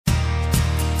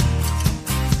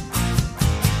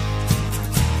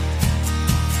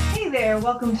there,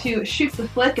 welcome to Shoot the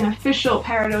Flick, an official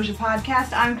Paradoja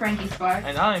podcast. I'm Frankie Sparks.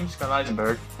 And I'm Scott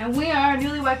Eisenberg. And we are a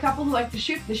newlywed couple who like to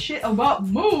shoot the shit about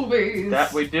movies.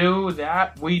 That we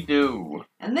do.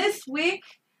 And this week,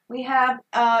 we have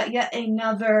yet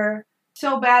another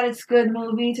So Bad It's Good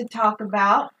movie to talk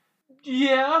about.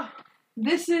 Yeah.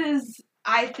 This is,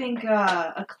 I think,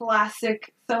 a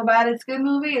classic So Bad It's Good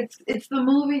movie. It's the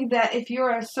movie that if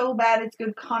you're a So Bad It's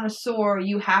Good connoisseur,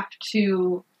 you have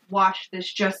to watch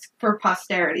this just for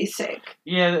posterity's sake.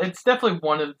 Yeah, it's definitely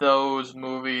one of those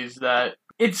movies that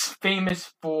it's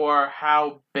famous for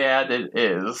how bad it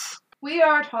is. We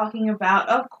are talking about,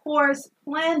 of course,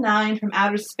 Plan 9 from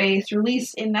Outer Space,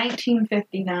 released in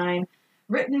 1959,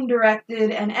 written and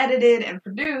directed and edited and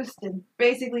produced and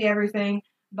basically everything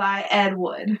by Ed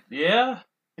Wood. Yeah,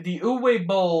 the Uwe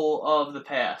Boll of the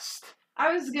past.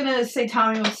 I was gonna say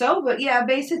Tommy Wiseau, but yeah,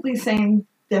 basically same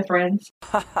difference.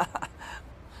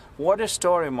 What a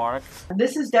story, Mark.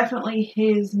 This is definitely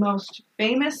his most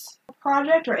famous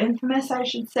project, or infamous, I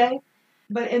should say.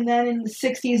 But then in the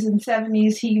 60s and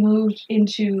 70s, he moved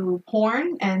into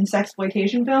porn and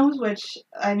sexploitation films, which,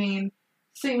 I mean,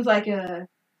 seems like a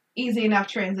easy enough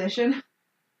transition.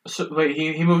 So, wait,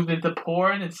 he moved into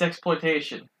porn and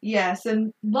sexploitation. Yes,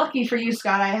 and lucky for you,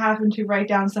 Scott, I happen to write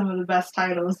down some of the best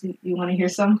titles. You want to hear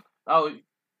some? Oh,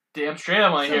 damn straight I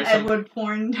want to hear some. Ed Wood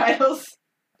porn titles.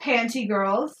 Panty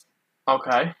Girls.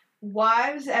 Okay.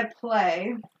 Wives at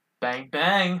Play. Bang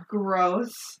Bang.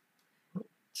 Gross.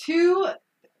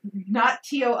 Not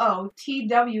TOO,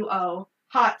 TWO,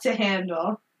 Hot to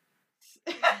Handle.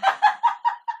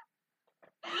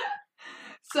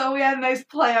 So we had a nice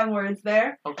play on words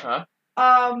there. Okay.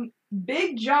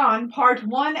 Big John, part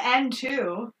 1 and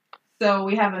 2. So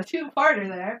we have a two-parter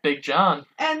there. Big John.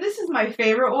 And this is my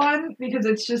favorite one because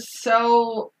it's just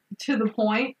so to the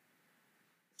point.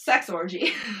 Sex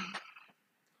Orgy.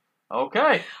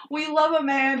 Okay. We love a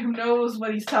man who knows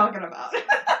what he's talking about.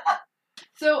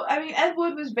 So, I mean, Ed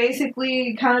Wood was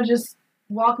basically kind of just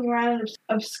walking around in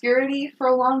obscurity for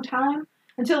a long time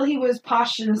until he was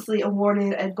posthumously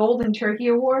awarded a Golden Turkey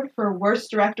Award for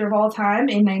Worst Director of All Time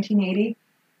in 1980.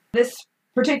 This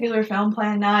particular film,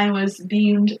 Plan 9, was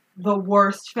deemed the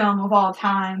worst film of all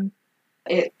time.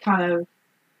 It kind of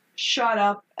shot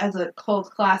up as a cult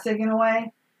classic in a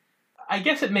way. I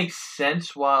guess it makes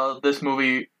sense while this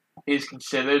movie is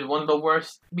considered one of the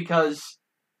worst because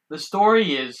the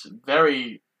story is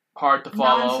very hard to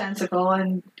follow. Nonsensical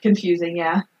and confusing,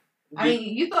 yeah. I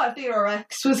mean, you thought Theodore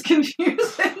Rex was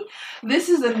confusing. This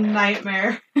is a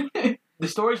nightmare. The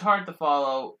story's hard to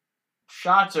follow.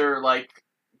 Shots are,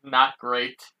 not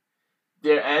great.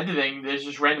 Their editing, there's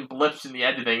just random blips in the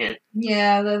editing.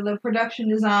 Yeah, the production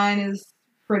design is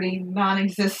pretty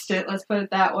non-existent, let's put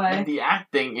it that way. And the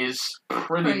acting is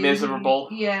pretty Crazy. miserable.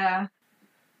 Yeah.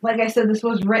 Like I said, this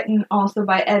was written also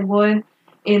by Ed Wood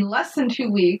in less than 2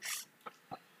 weeks.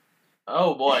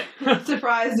 Oh, boy.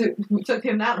 Surprised it took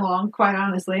him that long, quite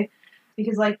honestly.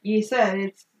 Because like you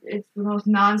said, it's the most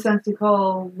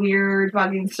nonsensical, weird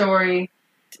fucking story.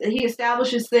 He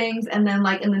establishes things, and then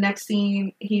in the next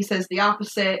scene, he says the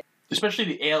opposite. Especially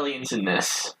the aliens in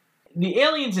this. The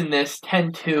aliens in this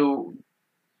tend to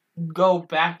go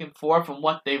back and forth on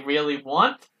what they really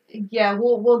want. Yeah,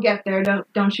 we'll get there.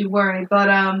 Don't you worry. But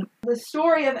the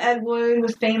story of Ed Wood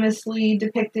was famously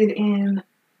depicted in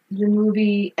the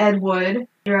movie Ed Wood,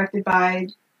 directed by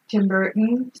Tim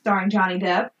Burton, starring Johnny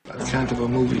Depp. What kind of a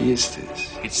movie is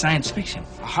this? It's science fiction.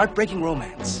 A heartbreaking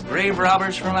romance. Brave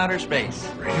robbers from outer space.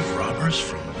 Brave robbers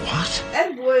from what?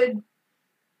 Ed Wood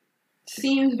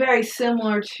seems very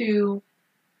similar to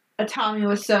a Tommy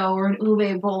Wiseau or an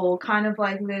Uwe Boll, kind of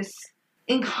like this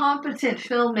incompetent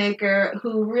filmmaker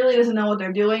who really doesn't know what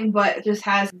they're doing, but just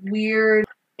has weird,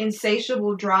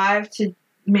 insatiable drive to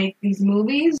make these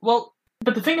movies. Well,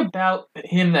 but the thing about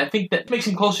him that I think that makes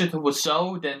him closer to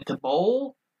Wiseau than to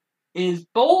Boll is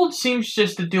Boll seems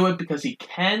just to do it because he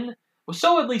can.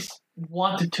 Wiseau at least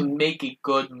wanted to make a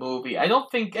good movie. I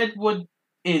don't think Ed Wood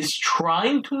is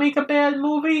trying to make a bad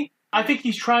movie. I think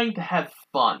he's trying to have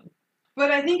fun. But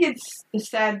I think it's a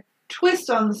sad twist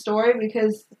on the story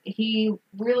because he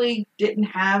really didn't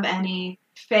have any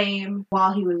fame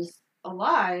while he was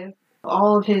alive.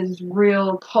 All of his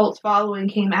real cult following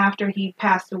came after he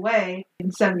passed away in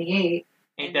 1978.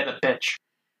 Ain't that a bitch?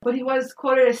 But he was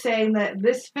quoted as saying that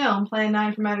this film, Plan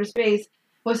 9 from Outer Space,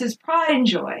 was his pride and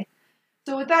joy.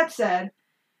 So with that said,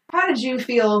 how did you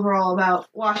feel overall about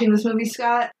watching this movie,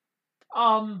 Scott?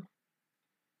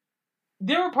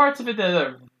 There are parts of it that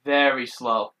are very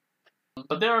slow.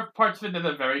 But there are parts of it that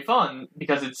are very fun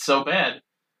because it's so bad.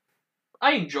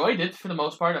 I enjoyed it for the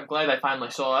most part. I'm glad I finally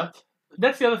saw it.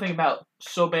 That's the other thing about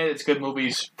So Bad It's Good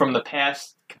movies from the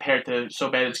past compared to So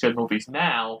Bad It's Good movies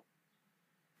now,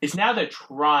 is now they're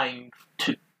trying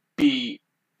to be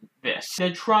this.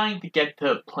 They're trying to get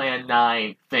to Plan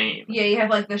 9 fame. Yeah, you have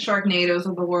like the Sharknadoes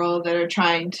of the world that are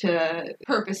trying to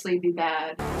purposely be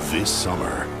bad. This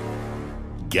summer,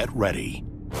 get ready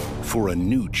for a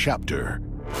new chapter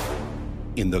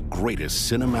in the greatest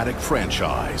cinematic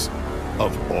franchise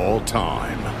of all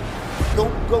time. Go,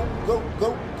 go, go,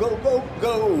 go, go, go,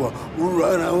 go.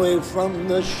 Run away from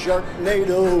the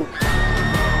Sharknado.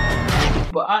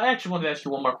 But I actually wanted to ask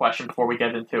you one more question before we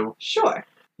get into... Sure.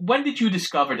 When did you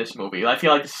discover this movie? I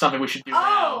feel like this is something we should do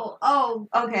now. Oh,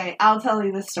 okay. I'll tell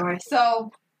you the story.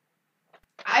 So,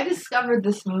 I discovered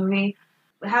this movie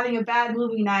having a bad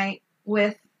movie night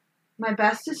with my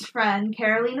bestest friend,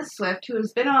 Carolina Swift, who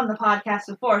has been on the podcast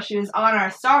before. She was on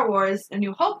our Star Wars A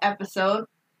New Hope episode.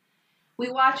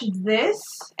 We watched this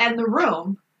and The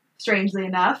Room, strangely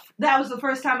enough. That was the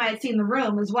first time I had seen The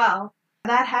Room as well.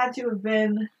 That had to have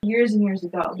been years and years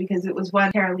ago because it was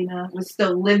when Carolina was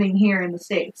still living here in the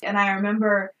States. And I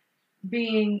remember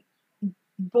being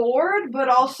bored, but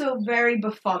also very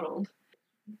befuddled.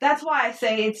 That's why I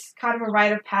say it's kind of a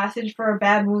rite of passage for a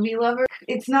bad movie lover.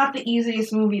 It's not the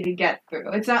easiest movie to get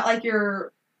through. It's not like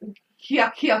you're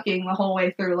yucking the whole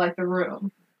way through like The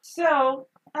Room. So,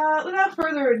 without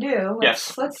further ado,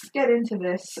 let's get into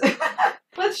this.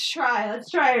 Let's try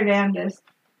our damnedest.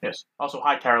 Yes. Also,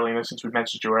 hi, Carolina, since we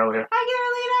mentioned you earlier. Hi,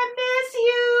 Carolina, I miss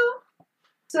you!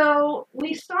 So,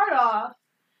 we start off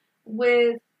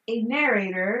with a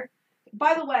narrator.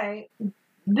 By the way,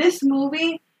 this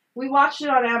movie, we watched it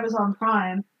on Amazon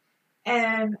Prime,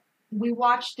 and we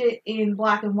watched it in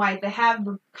black and white. They have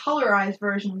the colorized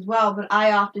version as well, but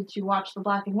I opted to watch the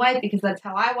black and white because that's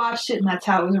how I watched it, and that's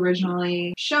how it was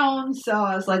originally shown, so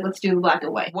I was like, let's do the black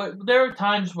and white. There are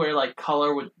times where, like,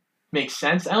 color would makes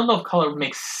sense. I don't know if color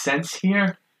makes sense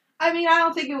here. I mean, I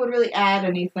don't think it would really add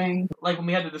anything. Like when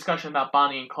we had the discussion about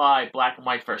Bonnie and Clyde, black and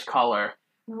white versus color.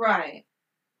 Right.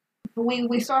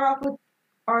 We start off with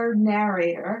our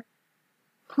narrator,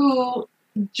 who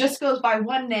just goes by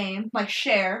one name, like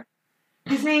Cher.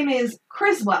 His name is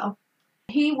Criswell.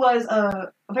 He was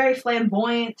a very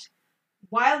flamboyant,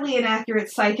 wildly inaccurate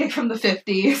psychic from the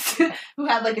 50s, who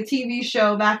had like a TV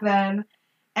show back then,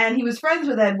 and he was friends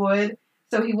with Ed Wood.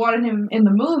 So he wanted him in the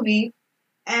movie,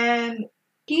 and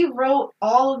he wrote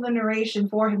all of the narration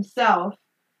for himself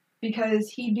because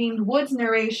he deemed Wood's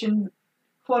narration,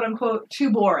 quote-unquote,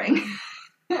 too boring.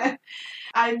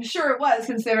 I'm sure it was,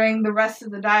 considering the rest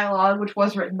of the dialogue, which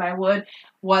was written by Wood,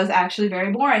 was actually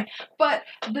very boring. But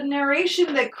the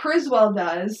narration that Criswell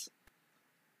does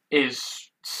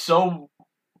is so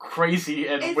crazy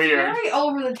and it's weird. It's very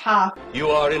over the top. You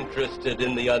are interested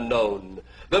in the unknown,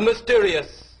 the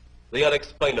mysterious, the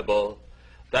unexplainable.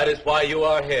 That is why you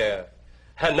are here.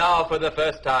 And now, for the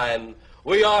first time,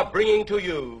 we are bringing to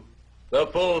you the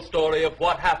full story of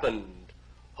what happened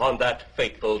on that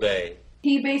fateful day.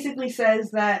 He basically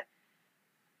says that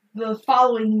the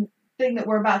following thing that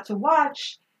we're about to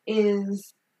watch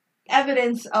is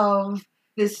evidence of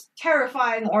this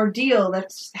terrifying ordeal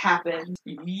that's happened.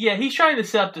 Yeah, he's trying to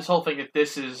set up this whole thing that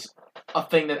this is a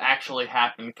thing that actually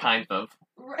happened, kind of.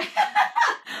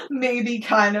 Maybe,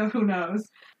 kind of, who knows.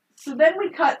 So then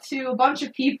we cut to a bunch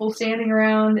of people standing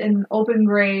around an open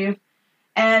grave,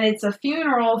 and it's a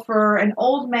funeral for an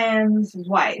old man's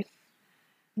wife.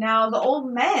 Now, the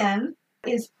old man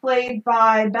is played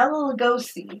by Bela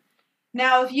Lugosi.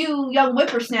 Now, if you young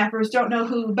whippersnappers don't know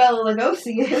who Bela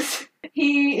Lugosi is,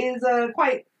 he is a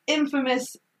quite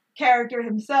infamous character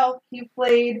himself. He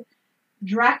played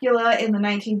Dracula in the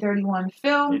 1931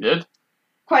 film. He did.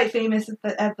 Quite famous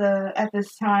at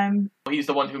this time. He's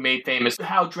the one who made famous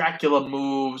how Dracula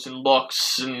moves and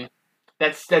looks, and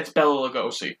that's Bela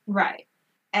Lugosi. Right.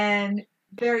 And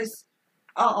there's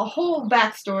a whole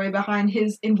backstory behind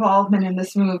his involvement in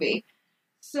this movie.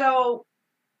 So,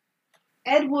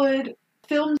 Ed Wood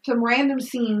filmed some random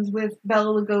scenes with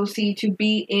Bela Lugosi to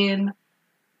be in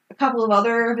a couple of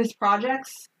other of his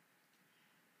projects.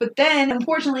 But then,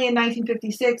 unfortunately, in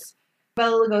 1956,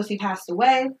 Bela Lugosi passed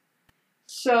away.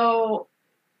 So,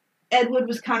 Ed Wood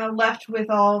was kind of left with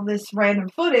all this random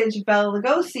footage of Bela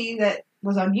Lugosi that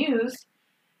was unused,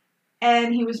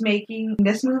 and he was making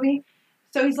this movie.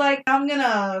 So he's like, I'm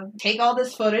gonna take all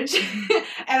this footage,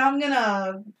 and I'm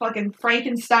gonna fucking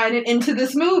Frankenstein it into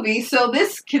this movie, so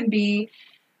this can be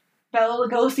Bela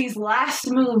Lugosi's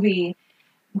last movie.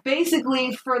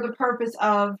 Basically, for the purpose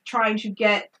of trying to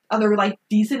get other, like,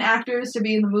 decent actors to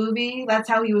be in the movie. That's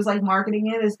how he was, like, marketing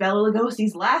it as Bela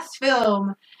Lugosi's last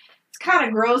film. It's kind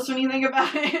of gross when you think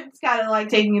about it. It's kind of like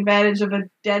taking advantage of a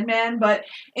dead man, but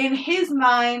in his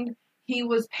mind, he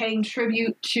was paying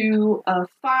tribute to a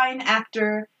fine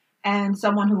actor and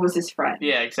someone who was his friend.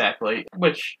 Yeah, exactly.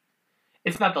 Which,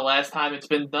 it's not the last time it's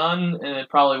been done, and it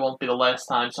probably won't be the last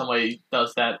time somebody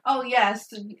does that. Oh, yes.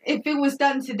 If it was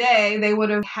done today, they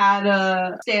would have had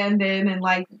a stand-in and,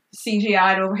 like,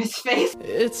 CGI'd over his face.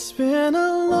 It's been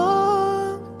a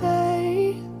long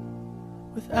day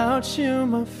without you,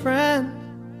 my friend.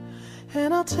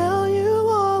 And I'll tell you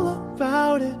all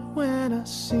about it when I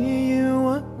see you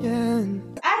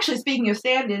again. Actually, speaking of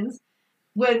stand-ins,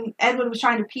 when Ed Wood was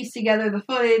trying to piece together the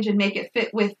footage and make it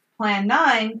fit with Plan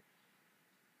 9,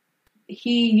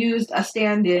 he used a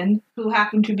stand-in who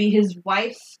happened to be his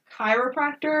wife's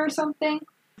chiropractor or something.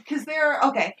 Because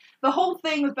the whole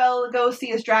thing with Bela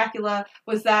Lugosi as Dracula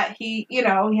was that he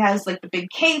has like the big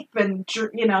cape and,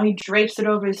 he drapes it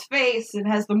over his face and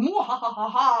has the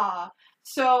mwahahaha.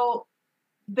 So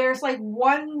there's like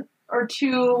 1 or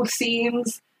 2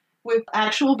 scenes with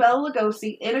actual Bela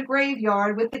Lugosi in a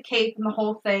graveyard with the cape and the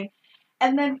whole thing.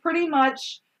 And then pretty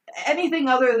much anything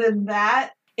other than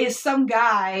that is some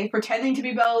guy pretending to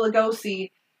be Bela Lugosi,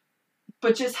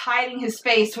 but just hiding his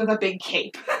face with a big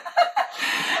cape.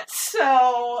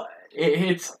 So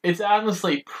it's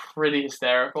honestly pretty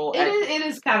hysterical. It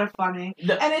is kind of funny.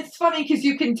 And it's funny because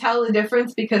you can tell the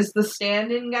difference because the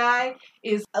stand-in guy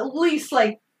is at least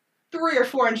like 3 or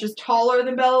 4 inches taller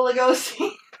than Bela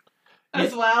Lugosi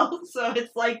as well. So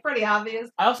it's like pretty obvious.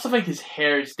 I also think his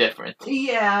hair is different.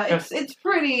 Yeah, it's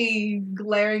pretty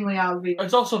glaringly obvious.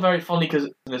 It's also very funny because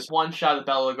this one shot of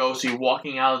Bela Lugosi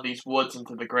walking out of these woods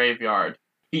into the graveyard,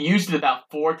 he used it about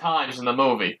 4 times in the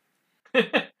movie.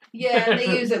 Yeah,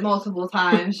 they use it multiple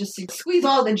times just to squeeze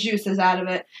all the juices out of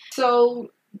it. So,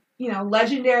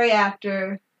 legendary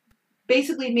actor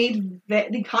basically made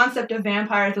the concept of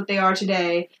vampires what they are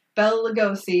today, Bela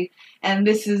Lugosi, and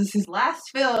this is his last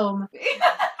film.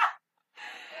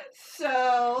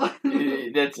 So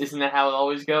isn't that how it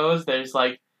always goes? There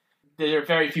are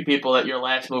very few people that your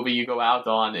last movie you go out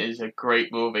on is a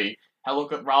great movie. I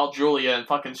look at Raul Julia in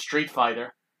fucking Street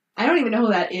Fighter. I don't even know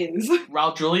who that is.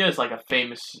 Raul Julia is like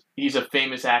he's a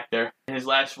famous actor. His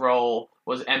last role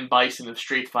was M. Bison of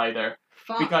Street Fighter.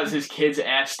 Because his kids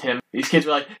asked him, these kids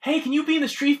were like, hey, can you be in the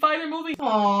Street Fighter movie?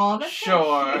 Aw, that's sure.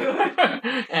 So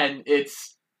cute. And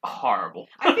it's horrible.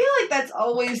 I feel like that's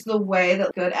always the way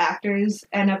that good actors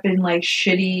end up in like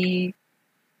shitty,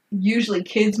 usually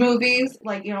kids movies.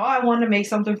 Like, I want to make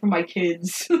something for my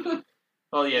kids.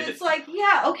 Well, yeah. It's like,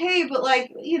 yeah, okay, but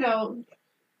like,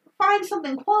 find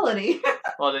something quality.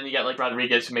 Well, then you got like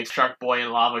Rodriguez who makes Shark Boy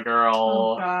and Lava Girl.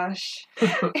 Oh gosh.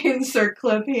 Insert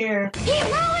clip here. He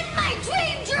ruined my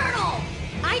dream journal!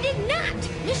 I did not!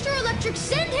 Mr. Electric,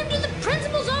 send him to the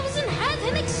principal's office and have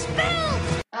him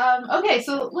expelled! Okay,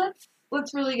 so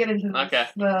let's really get into this, okay.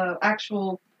 The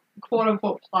actual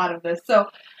quote-unquote plot of this. So,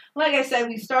 like I said,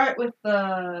 we start with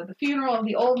the funeral of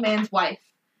the old man's wife.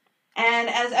 And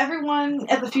as everyone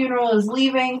at the funeral is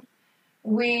leaving,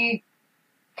 we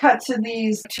cut to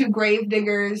these 2 grave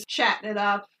diggers chatting it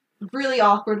up really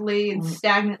awkwardly and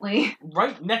stagnantly.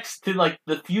 Right next to, like,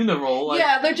 the funeral.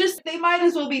 Yeah, they might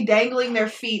as well be dangling their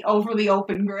feet over the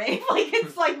open grave. Like,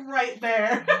 it's, like, right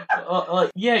there.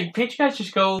 Yeah, can't you guys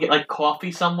just go get, like,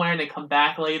 coffee somewhere and then come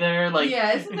back later? Like,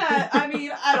 yeah, isn't that,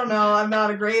 I don't know, I'm not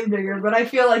a grave digger, but I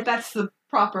feel like that's the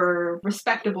proper,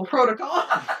 respectable protocol.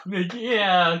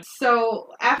 Yeah.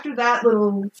 So, after that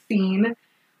little scene,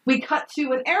 we cut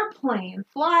to an airplane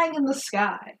flying in the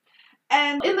sky.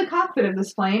 And in the cockpit of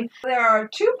this plane, there are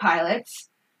 2 pilots,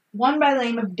 one by the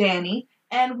name of Danny,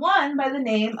 and one by the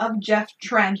name of Jeff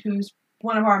Trent, who's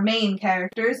one of our main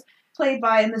characters, played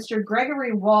by Mr.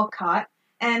 Gregory Walcott.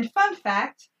 And fun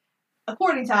fact,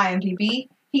 according to IMDb,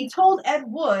 he told Ed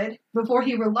Wood, before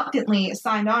he reluctantly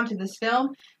signed on to this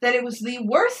film, that it was the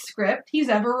worst script he's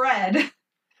ever read.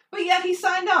 But yet he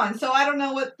signed on, so I don't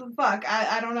know what the fuck.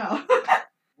 I don't know.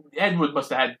 Ed Wood must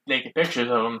have had naked pictures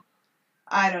of him.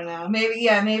 I don't know. Maybe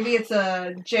it's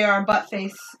a J.R.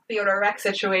 Buttface Theodore Rex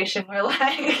situation where,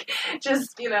 like,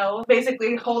 just,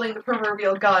 basically holding the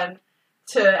proverbial gun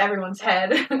to everyone's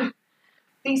head.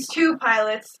 These 2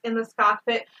 pilots in this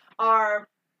cockpit are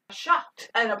shocked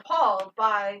and appalled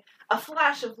by a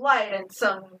flash of light and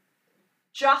some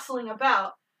jostling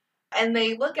about. And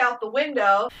they look out the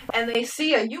window and they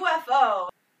see a UFO.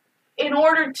 In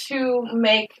order to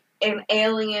make an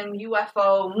alien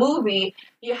UFO movie,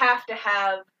 you have to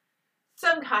have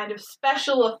some kind of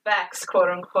special effects, quote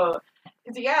unquote.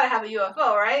 Because you gotta have a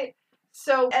UFO, right?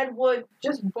 So Ed Wood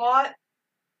just bought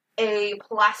a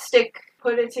plastic,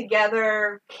 put it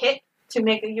together kit to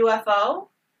make a UFO.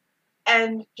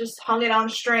 and just hung it on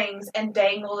strings and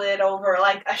dangled it over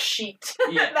like a sheet.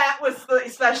 Yeah. That was the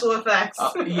special effects.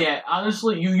 Yeah,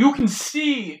 honestly, you can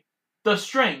see the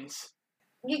strings.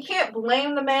 You can't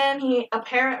blame the man. He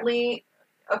apparently,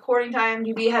 according to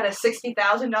IMDb, had a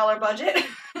 $60,000 budget.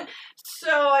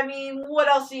 So, I mean, what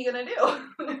else are you gonna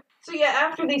do? So yeah,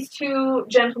 after these two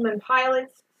gentlemen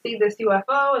pilots see this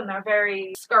UFO and they're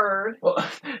very scared. Well,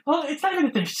 it's not even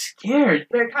that they're scared.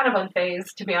 They're kind of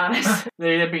unfazed, to be honest.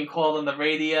 They're being called on the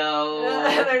radio.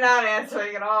 They're not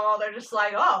answering at all. They're just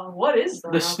like, oh, what is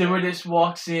that? The stewardess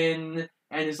walks in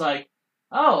and is like,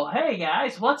 oh, hey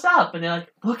guys, what's up? And they're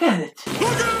like, look at it. Look at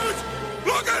it!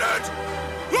 Look at it!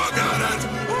 Look at it!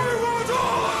 I want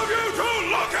all of you to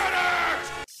look at it!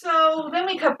 So then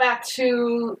we cut back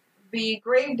to the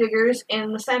gravediggers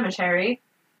in the cemetery,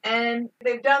 and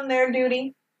they've done their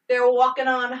duty. They're walking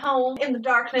on home in the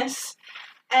darkness,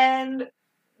 and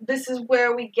this is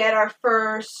where we get our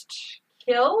first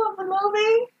kill of the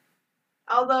movie.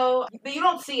 Although, you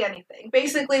don't see anything.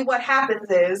 Basically, what happens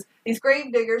is, these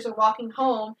gravediggers are walking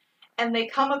home, and they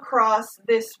come across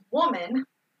this woman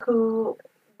who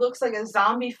looks like a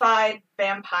zombified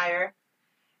vampire,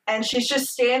 and she's just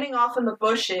standing off in the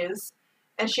bushes,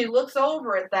 and she looks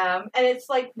over at them, and it's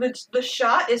like, the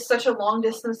shot is such a long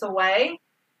distance away.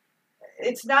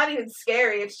 It's not even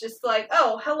scary, it's just like,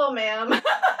 oh, hello, ma'am.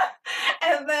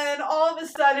 And then, all of a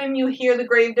sudden, you hear the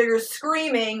gravediggers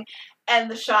screaming,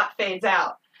 and the shot fades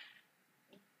out.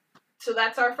 So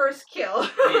that's our first kill.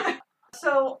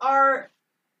 So our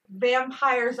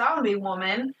vampire zombie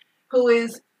woman, who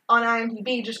is on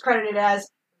IMDb just credited as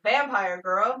Vampire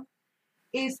Girl,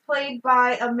 is played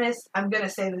by a Miss, I'm going to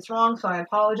say this wrong, so I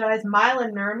apologize, Mila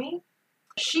Nurmi.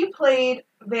 She played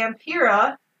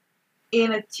Vampira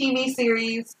in a TV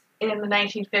series in the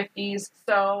 1950s,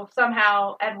 so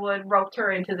somehow Ed Wood roped her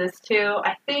into this too.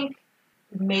 I think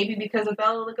maybe because of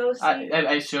Bela Lugosi.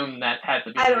 I assume that had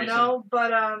to be the I don't reason. know,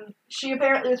 but she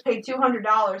apparently was paid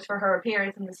 $200 for her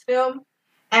appearance in this film,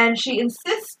 and she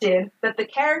insisted that the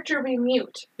character be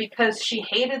mute because she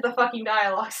hated the fucking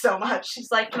dialogue so much.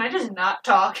 She's like, can I just not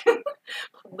talk?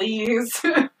 Please.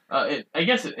 I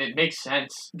guess it makes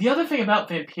sense. The other thing about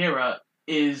Vampira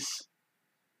is,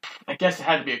 I guess it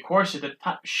had to be a corset.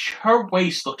 Her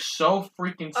waist looks so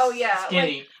freaking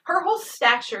skinny. Like, her whole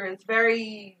stature is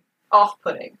very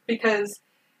off-putting because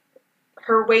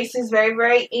her waist is very,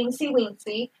 very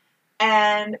incy-wincy,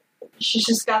 and she's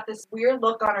just got this weird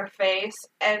look on her face,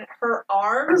 and her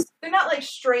arms, they're not like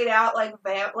straight out like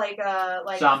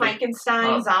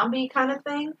Frankenstein zombie kind of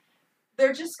thing.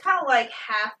 They're just kind of like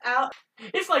half out.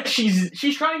 It's like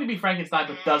she's trying to be Frankenstein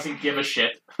but doesn't give a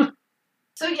shit.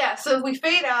 So we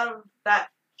fade out of that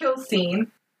kill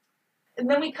scene, and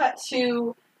then we cut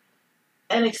to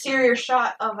an exterior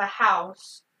shot of a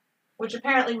house, which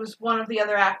apparently was one of the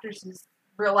other actors'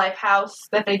 real-life house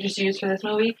that they just used for this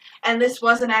movie. And this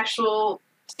was an actual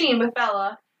scene with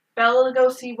Bela. Bela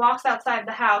Lugosi walks outside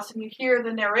the house, and you hear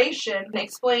the narration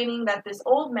explaining that this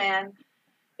old man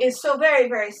is so very,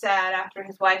 very sad after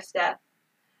his wife's death.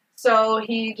 So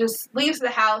he just leaves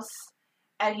the house,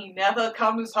 and he never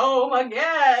comes home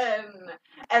again.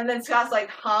 And then Scott's like,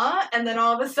 huh? And then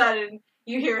all of a sudden,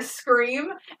 you hear a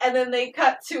scream, and then they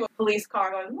cut to a police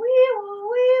car going, wee-woo,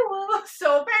 wee-woo.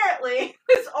 So apparently,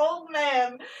 this old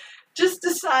man just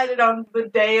decided on the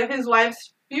day of his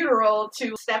wife's funeral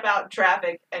to step out in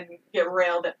traffic and get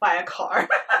railed by a car.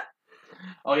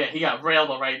 Oh yeah, he got railed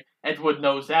alright. Ed Wood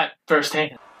knows that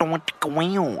firsthand. What does that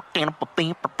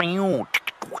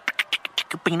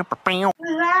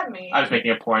mean? I was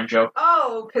making a porn joke.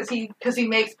 Oh, because he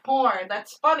makes porn.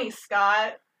 That's funny,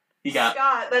 Scott.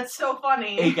 Scott, that's so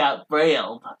funny. He got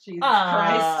railed. Jesus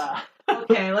Christ.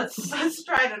 Okay, let's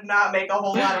try to not make a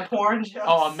whole lot of porn jokes.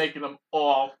 Oh, I'm making them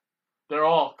all. They're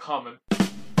all coming.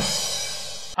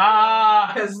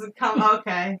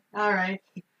 Okay. Alright,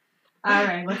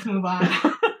 let's move on.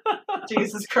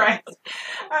 Jesus Christ.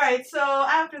 Alright, so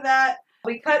after that,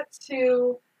 we cut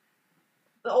to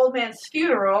the old man's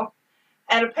funeral,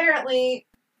 and apparently,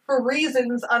 for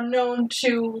reasons unknown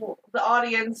to the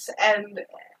audience and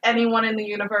anyone in the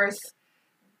universe,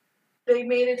 they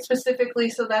made it specifically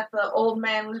so that the old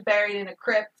man was buried in a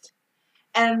crypt,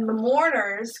 and the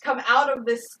mourners come out of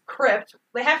this crypt.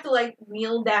 They have to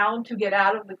kneel down to get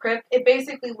out of the crypt. It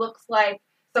basically looks like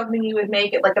something you would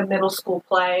make at a middle school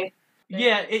play.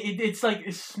 Yeah, it's like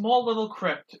a small little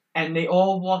crypt, and they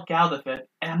all walk out of it,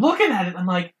 and I'm looking at it, I'm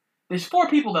like, there's 4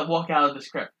 people that walk out of this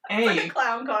crypt. Like a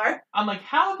clown car. I'm like,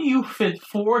 how do you fit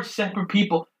 4 separate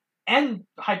people, and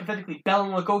hypothetically Bela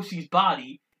Lugosi's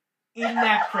body, in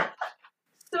that crypt?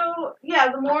 So, yeah,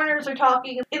 the mourners are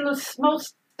talking in the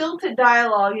most stilted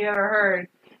dialogue you ever heard.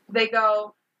 They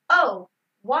go, "Oh,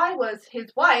 why was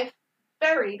his wife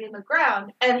buried in the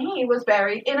ground and he was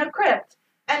buried in a crypt?"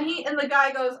 And the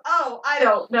guy goes, "Oh, I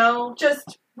don't know,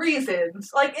 just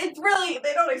reasons." Like, it's really,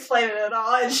 they don't explain it at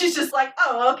all. And she's just like,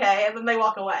 "Oh, okay," and then they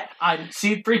walk away. I'm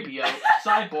C-3PO,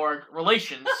 cyborg,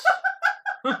 relations.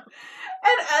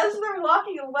 And as they're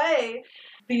walking away,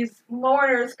 these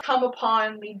mourners come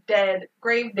upon the dead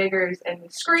gravediggers and we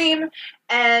scream.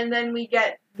 And then we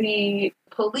get the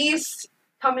police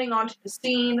coming onto the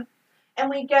scene. And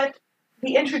we get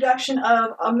the introduction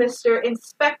of a Mr.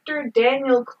 Inspector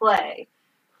Daniel Clay,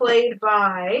 played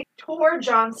by Tor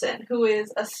Johnson, who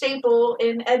is a staple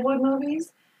in Ed Wood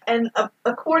movies. And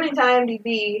according to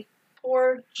IMDb,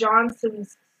 Tor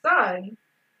Johnson's son,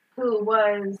 who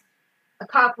was a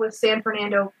cop with San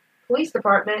Fernando Police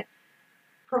Department,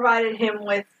 provided him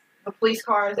with the police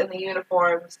cars and the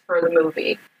uniforms for the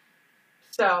movie.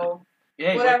 So,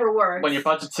 yeah, whatever works. When your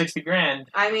budget's $60,000.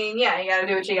 I mean, yeah, you gotta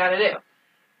do what you gotta do.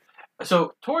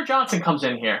 So, Tor Johnson comes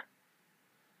in here,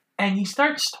 and he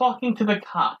starts talking to the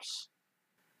cops.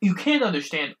 You can't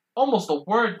understand almost a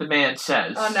word the man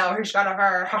says. Oh no, he's got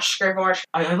a husky voice.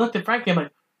 I looked at Frankie, I'm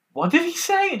like, what did he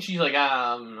say? And she's like,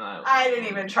 I didn't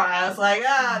even try. I was like,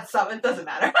 it's something, it doesn't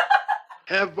matter.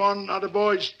 Have one of the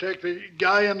boys take the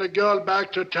guy and the girl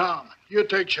back to town. You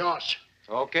take shots.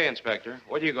 Okay, Inspector.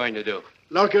 What are you going to do?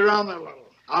 Look around a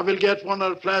little. I will get one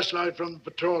of the flashlights from the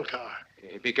patrol car.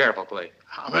 Be careful, Clay.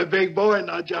 I'm a big boy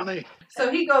now, Johnny.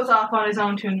 So he goes off on his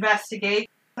own to investigate.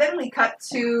 Then we cut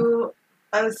to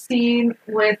a scene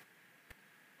with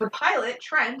the pilot,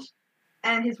 Trent,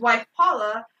 and his wife,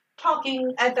 Paula,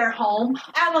 talking at their home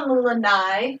out on the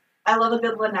Lanai. I love a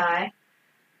good Lanai.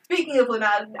 Speaking of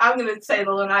Lanai, I'm going to say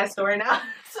the Lanai story now.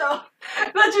 So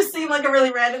that just seemed like a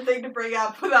really random thing to bring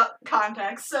up without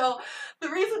context. So the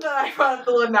reason that I brought up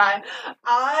the Lanai,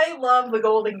 I love the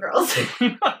Golden Girls.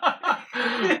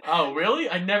 Oh, really?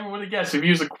 I never would have guessed. We've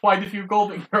used quite a few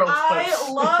Golden Girls. I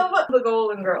love the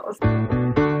Golden Girls.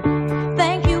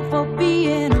 Thank you for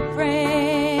being a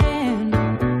friend.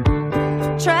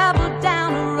 Travel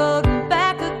down the road and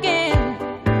back again.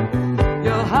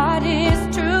 Your heart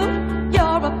is true.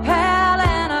 You're a pal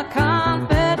and a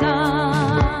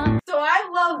confidant. So I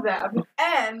love them.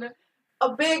 And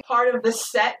a big part of the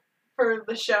set for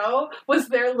the show was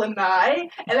their lanai.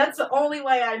 And that's the only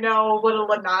way I know what a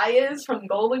lanai is from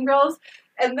Golden Girls.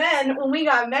 And then when we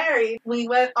got married, we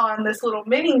went on this little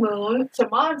mini moon to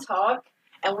Montauk.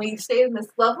 And we stayed in this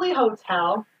lovely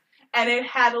hotel, and it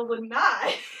had a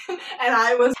lanai. And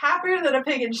I was happier than a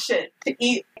pig in shit to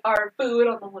eat our food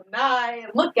on the lanai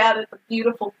and look out at the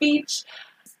beautiful beach.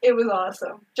 It was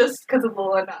awesome, just because of the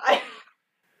lanai.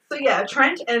 So yeah,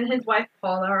 Trent and his wife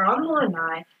Paula are on the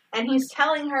lanai, and he's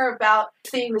telling her about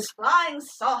seeing this flying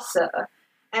saucer.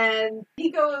 And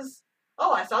he goes,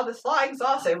 "Oh, I saw this flying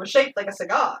saucer. It was shaped like a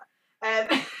cigar."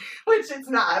 And which it's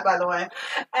not, by the way.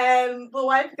 And the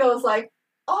wife goes like,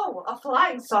 "Oh, a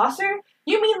flying saucer?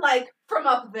 You mean like from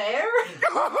up there?"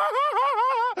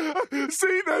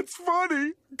 See, that's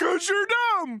funny, 'cause you're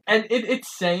dumb. And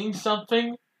it's saying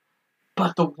something,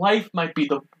 but the wife might be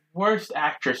the worst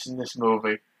actress in this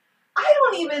movie. I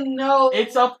don't even know.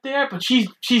 It's up there, but she's...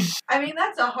 I mean,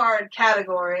 that's a hard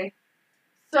category.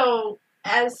 So,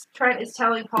 as Trent is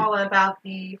telling Paula about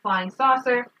the flying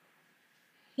saucer,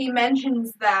 he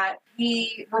mentions that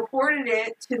he reported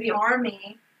it to the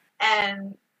army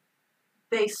and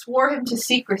they swore him to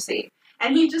secrecy.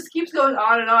 And he just keeps going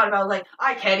on and on about, like,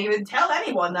 I can't even tell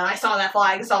anyone that I saw that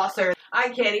flying saucer. I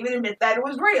can't even admit that it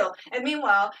was real. And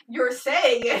meanwhile, you're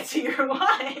saying it to your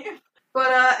wife. But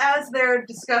as they're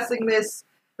discussing this,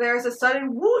 there's a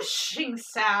sudden whooshing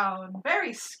sound.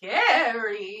 Very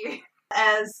scary.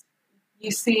 As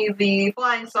you see the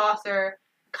flying saucer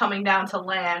coming down to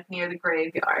land near the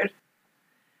graveyard.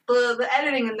 The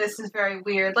editing in this is very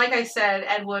weird. Like I said,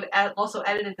 Ed Wood also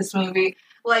edited this movie.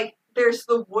 Like, there's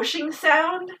the whooshing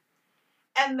sound,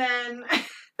 and then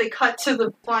they cut to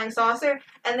the flying saucer,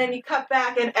 and then you cut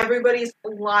back and everybody's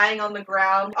lying on the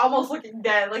ground, almost looking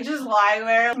dead, like just lying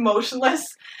there,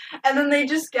 motionless. And then they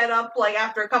just get up, like,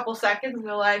 after a couple seconds, and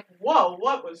they're like, whoa,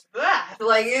 what was that?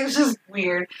 Like, it was just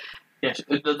weird. Yes,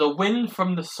 the wind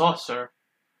from the saucer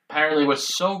apparently was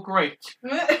so great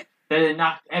that it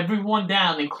knocked everyone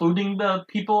down, including the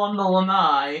people on the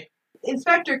lanai.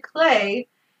 Inspector Clay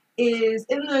is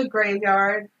in the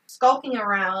graveyard, skulking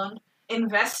around,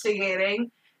 investigating,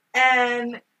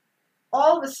 and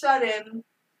all of a sudden,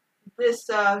 this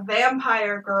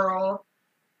vampire girl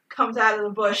comes out of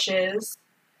the bushes,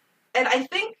 and I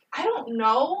don't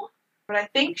know but I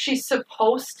think she's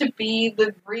supposed to be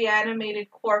the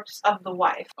reanimated corpse of the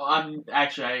wife. Oh, I'm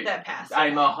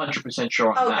 100%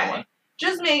 sure on that one.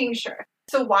 Just making sure.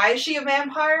 So why is she a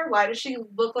vampire? Why does she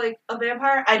look like a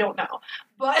vampire? I don't know.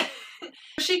 But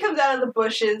she comes out of the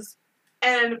bushes,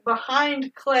 and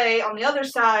behind Clay on the other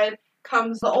side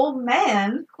comes the old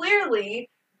man, clearly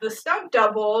the stunt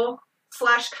double /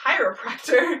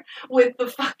 chiropractor with the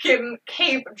fucking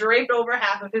cape draped over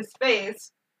half of his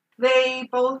face. They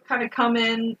both kind of come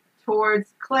in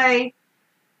towards Clay,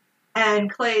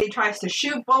 and Clay tries to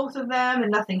shoot both of them,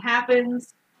 and nothing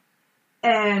happens.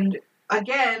 And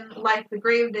again, like the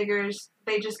Gravediggers,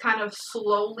 they just kind of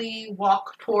slowly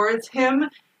walk towards him.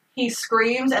 He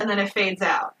screams, and then it fades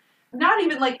out. Not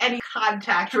even, like, any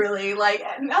contact, really. Like,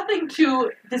 nothing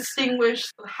to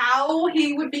distinguish how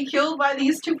he would be killed by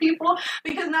these two people.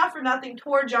 Because not for nothing,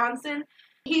 Tor Johnson,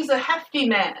 he's a hefty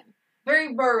man.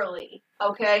 Very burly,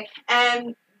 okay?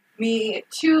 And the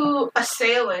two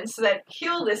assailants that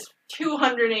kill this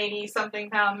 280-something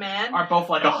pound man are both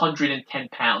like 110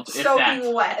 pounds, if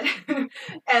soaking that. wet.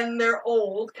 And they're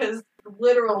old, because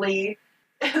literally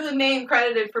the name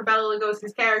credited for Bela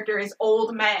Lugosi's character is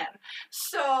Old Man.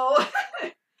 So,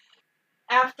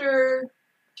 after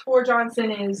Tor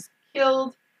Johnson is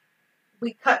killed,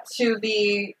 we cut to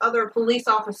the other police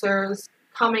officers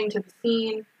coming to the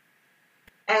scene,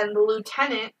 and the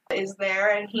lieutenant is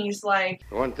there, and he's like,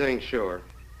 One thing's sure.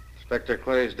 Inspector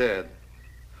Clay's dead.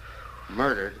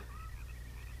 Murdered.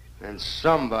 And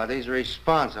somebody's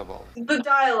responsible. The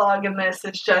dialogue in this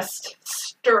is just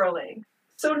sterling.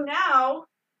 So now,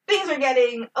 things are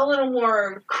getting a little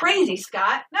more crazy,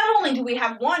 Scott. Not only do we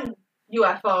have one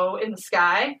UFO in the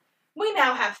sky, we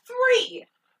now have 3.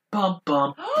 Bum,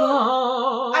 bum, bum.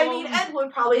 I mean, Ed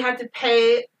Wood probably had to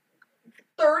pay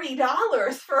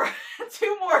 $30 for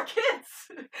 2 more kids.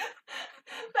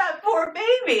 That poor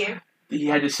baby. He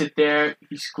had to sit there,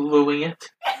 he's gluing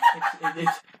it.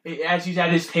 As he's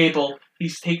at his table,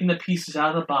 he's taking the pieces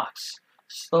out of the box,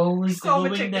 slowly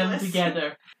gluing them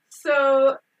together.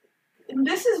 So,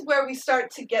 this is where we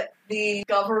start to get the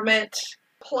government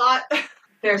plot.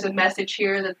 There's a message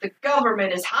here that the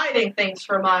government is hiding things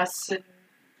from us, and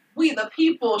we, the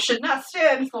people, should not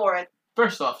stand for it.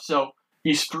 First off, so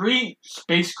these 3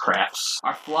 spacecrafts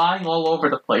are flying all over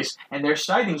the place, and there's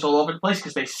sightings all over the place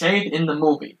because they say it in the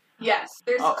movie. Yes,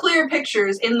 there's clear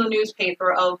pictures in the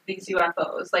newspaper of these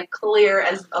UFOs, like clear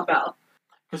as a bell.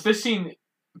 Because this scene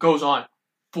goes on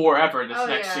forever, this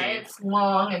next scene. It's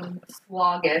long and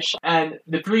sluggish. And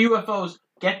the 3 UFOs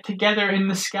get together in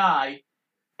the sky,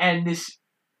 and this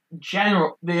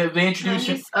general, they introduce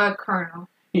He's a colonel.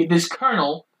 This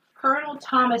colonel. Colonel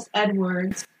Thomas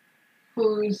Edwards,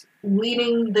 who's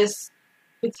leading this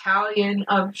battalion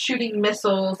of shooting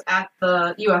missiles at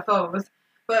the UFOs.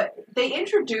 But they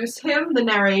introduce him, the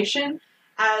narration,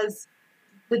 as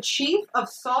the Chief of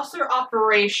Saucer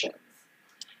Operations.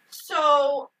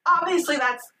 So, obviously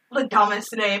that's the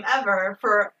dumbest name ever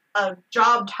for a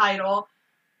job title,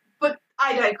 but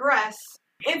I digress.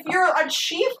 If you're a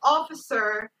Chief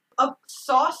Officer of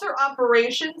Saucer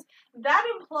Operations, that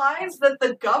implies that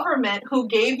the government who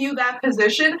gave you that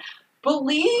position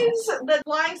believes that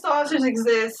flying saucers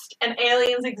exist and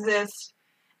aliens exist,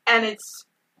 and it's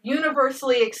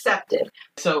universally accepted.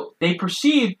 So they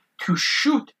proceed to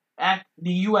shoot at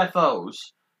the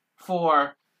UFOs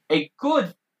for a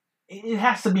good, it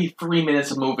has to be 3 minutes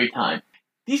of movie time.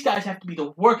 These guys have to be the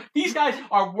worst. These guys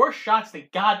are worse shots than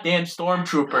goddamn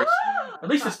stormtroopers. At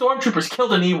least the stormtroopers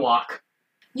killed an Ewok.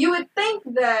 You would think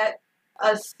that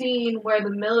a scene where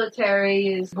the military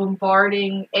is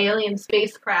bombarding alien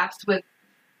spacecrafts with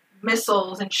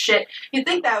missiles and shit, you'd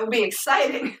think that would be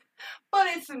exciting. But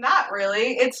it's not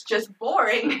really. It's just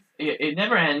boring. It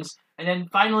never ends. And then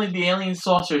finally the alien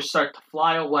saucers start to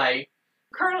fly away.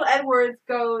 Colonel Edwards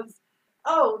goes,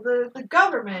 oh, the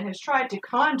government has tried to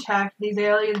contact these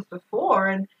aliens before,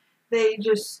 and they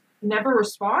just never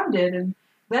responded, and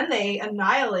then they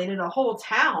annihilated a whole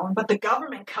town, but the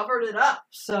government covered it up.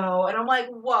 So, and I'm like,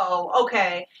 whoa,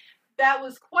 okay. That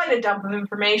was quite a dump of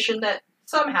information that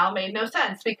somehow made no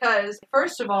sense, because,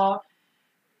 first of all,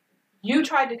 you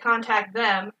tried to contact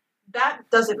them. That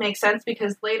doesn't make sense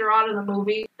because later on in the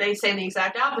movie, they say the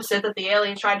exact opposite, that the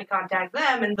aliens tried to contact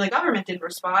them and the government didn't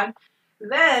respond.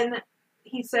 Then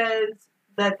he says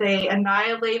that they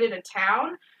annihilated a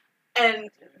town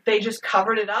and they just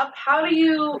covered it up. How do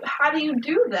you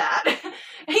do that?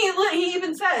 He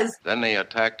even says, Then they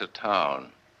attacked a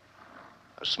town.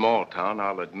 A small town,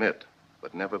 I'll admit,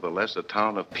 but nevertheless a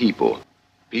town of people.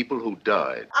 People who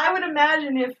died. I would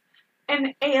imagine if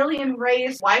an alien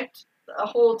race wiped a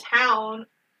whole town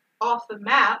off the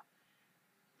map,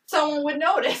 someone would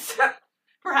notice.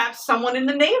 Perhaps someone in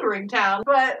the neighboring town,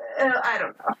 but I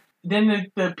don't know.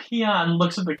 Then the peon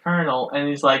looks at the colonel and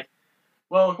he's like,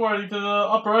 well, according to the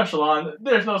upper echelon,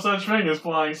 there's no such thing as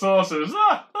flying saucers.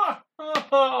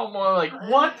 More like,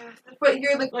 what? But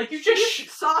you're the like you just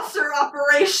saucer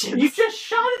operations. You just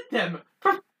shot at them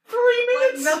for 3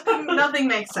 minutes. Like, nothing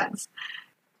makes sense.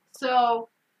 So,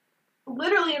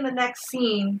 literally in the next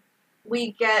scene,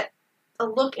 we get a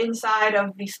look inside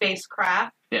of the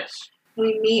spacecraft. Yes.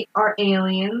 We meet our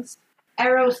aliens,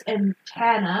 Eros and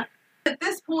Tana. At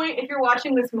this point, if you're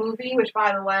watching this movie, which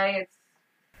by the way, it's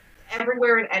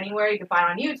everywhere and anywhere, you can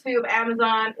find it on YouTube,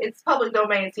 Amazon, it's public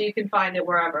domain, so you can find it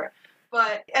wherever.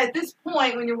 But at this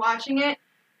point, when you're watching it,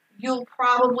 you'll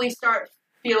probably start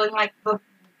feeling like the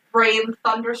brain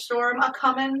thunderstorm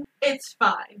a-coming. It's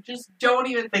fine. Just don't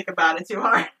even think about it too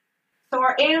hard. So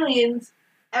our aliens,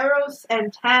 Eros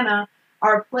and Tana,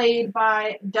 are played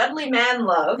by Dudley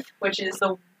Manlove, which is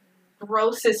the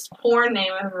grossest porn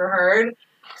name I've ever heard.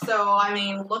 So, I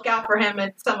mean, look out for him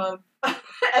in some of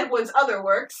Ed Wood's other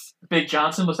works. Big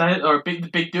Johnson, was that it? Or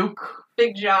Big Duke?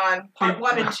 Big John, part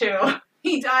 1 and 2.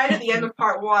 He died at the end of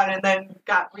part 1 and then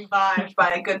got revived by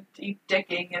a good deep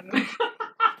dicking in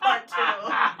part 2.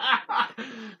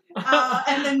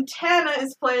 And then Tana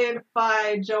is played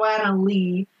by Joanna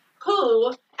Lee,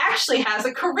 who actually has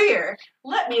a career.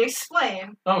 Let me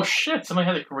explain. Oh shit, somebody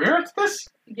had a career at this?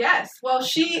 Yes, well,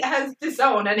 she has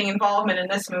disowned any involvement in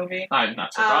this movie. I'm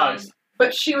not surprised.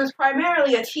 But she was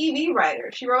primarily a TV writer.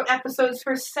 She wrote episodes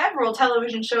for several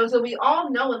television shows that we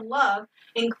all know and love,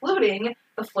 including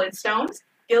The Flintstones,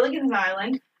 Gilligan's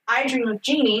Island, I Dream of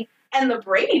Jeannie, and The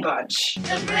Brady Bunch.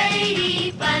 The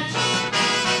Brady Bunch.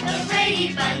 The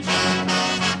Brady Bunch.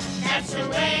 That's the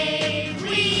way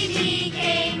we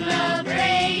became the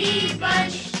Brady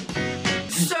Bunch.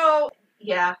 So,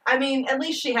 yeah, I mean, at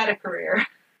least she had a career.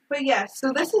 But yeah,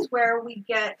 so this is where we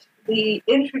get the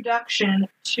introduction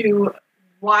to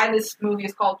why this movie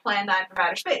is called Plan 9 from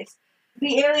Outer Space.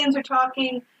 The aliens are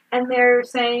talking, and they're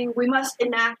saying, we must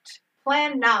enact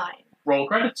Plan 9. Roll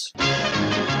credits.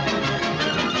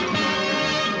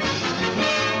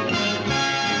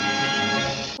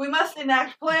 We must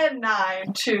enact Plan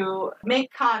 9 to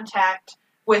make contact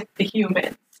with the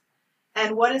humans.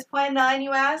 And what is Plan 9,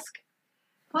 you ask?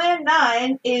 Plan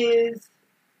 9 is,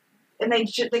 and they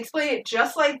explain it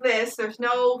just like this, there's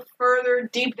no further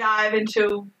deep dive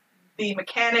into the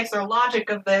mechanics or logic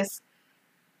of this.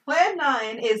 Plan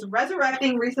 9 is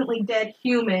resurrecting recently dead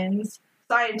humans,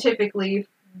 scientifically,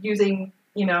 using,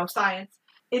 science,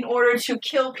 in order to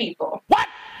kill people. What?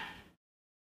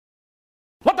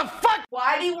 What the fuck?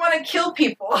 Why do you want to kill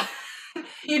people?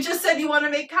 You just said you want to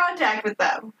make contact with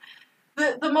them.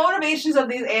 The motivations of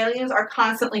these aliens are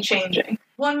constantly changing.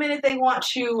 1 minute they want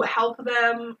to help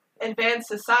them advance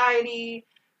society.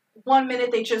 1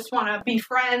 minute they just want to be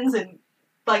friends and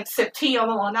sip tea on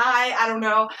the lanai, I don't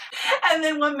know. And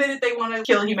then 1 minute they want to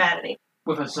kill humanity.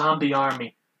 With a zombie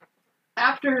army.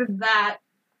 After that,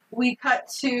 we cut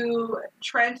to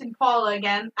Trent and Paula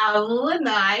again out on the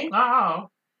lanai. Oh.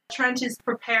 Trent is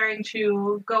preparing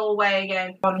to go away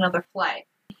again on another flight.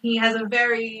 He has a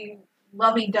very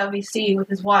lovey-dovey scene with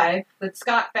his wife that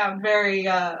Scott found very,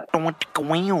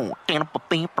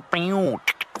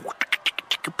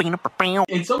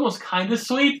 It's almost kind of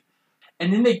sweet,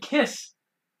 and then they kiss,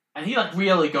 and he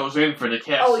really goes in for the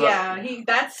kiss. Oh yeah,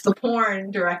 that's the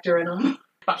porn director in him.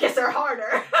 Kiss her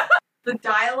harder. The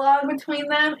dialogue between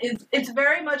them it's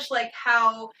very much like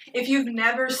how, if you've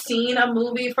never seen a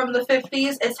movie from the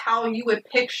 50s, it's how you would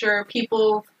picture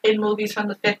people in movies from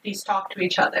the 50s talk to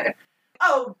each other.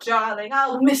 Oh, darling,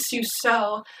 I'll miss you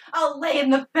so. I'll lay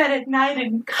in the bed at night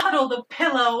and cuddle the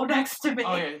pillow next to me.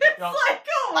 Oh, yeah. It's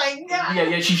oh my god.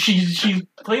 Yeah, she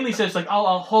plainly says,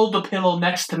 I'll hold the pillow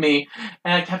next to me.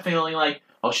 And I kept feeling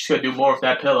oh, she's gonna do more with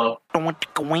that pillow.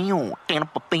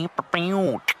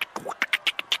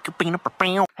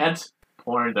 Hence,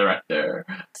 porn director.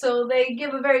 So they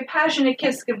give a very passionate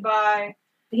kiss goodbye.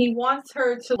 He wants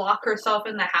her to lock herself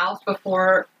in the house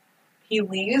before he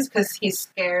leaves because he's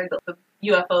scared that the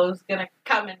UFO's gonna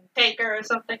come and take her or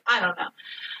something. I don't know.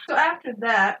 So after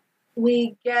that,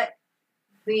 we get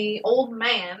the old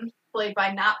man, played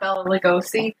by not Bela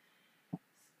Lugosi,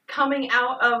 coming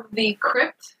out of the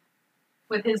crypt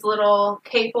with his little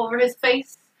cape over his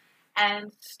face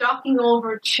and stalking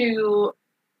over to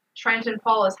Trent and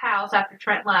Paula's house after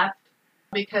Trent left,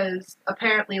 because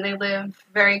apparently they live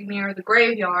very near the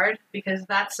graveyard, because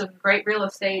that's some great real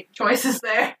estate choices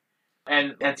there.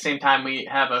 And at the same time, we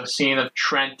have a scene of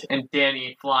Trent and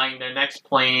Danny flying their next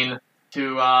plane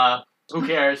to, who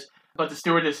cares? But the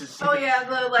stewardess is... Oh yeah,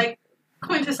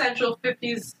 quintessential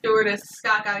 50s stewardess.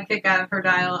 Scott got a kick out of her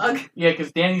dialogue. Yeah,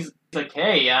 because Danny's like,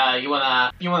 hey, you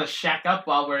wanna shack up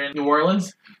while we're in New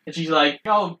Orleans? And she's like,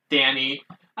 oh, Danny,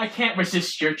 I can't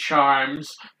resist your charms.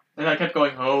 And I kept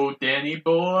going, oh, Danny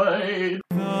boy.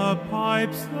 The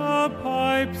pipes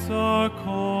are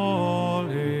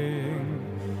calling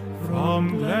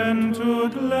from glen to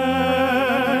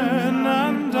glen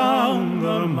and down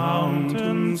the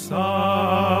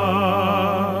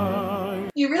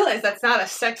mountainside. You realize that's not a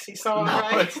sexy song, No,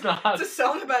 right? it's not. It's a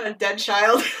song about a dead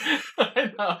child.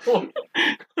 I know.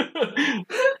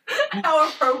 How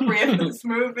appropriate for this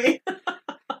movie.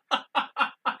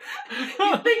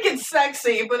 You think it's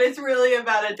sexy, but it's really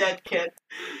about a dead kid.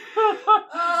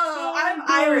 Oh, I'm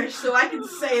Irish, so I can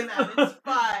say that. It's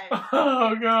fine.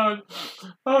 Oh, God.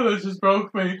 Oh, that just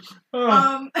broke me.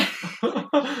 Oh.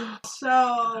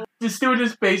 So... The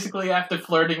stewardess basically, after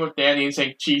flirting with Danny and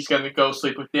saying she's going to go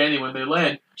sleep with Danny when they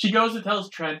land, she goes and tells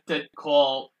Trent to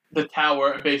call the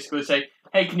tower and basically say,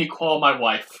 hey, can you call my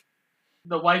wife?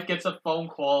 The wife gets a phone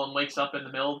call and wakes up in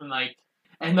the middle of the night.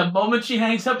 And the moment she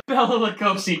hangs up, Bela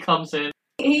Lugosi comes in.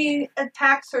 He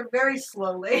attacks her very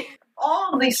slowly.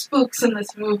 All of these spooks in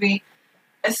this movie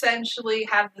essentially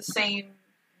have the same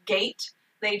gait.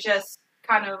 They just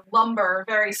kind of lumber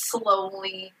very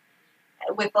slowly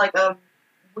with like a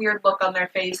weird look on their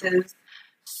faces.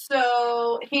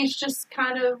 So he's just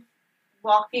kind of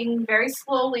walking very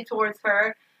slowly towards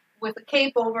her with a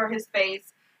cape over his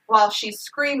face while she's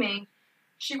screaming.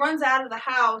 She runs out of the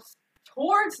house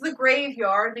towards the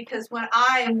graveyard because when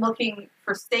I am looking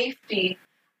for safety,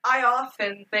 I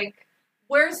often think,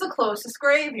 where's the closest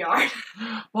graveyard?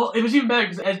 Well, it was even better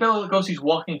because as Bela Lugosi's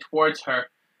walking towards her,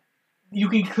 you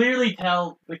can clearly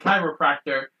tell the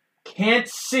chiropractor can't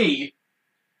see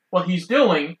what he's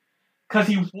doing because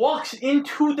he walks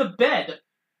into the bed.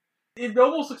 It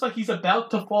almost looks like he's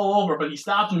about to fall over, but he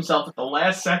stops himself at the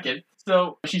last second.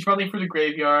 So she's running through the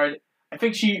graveyard. I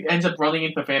think she ends up running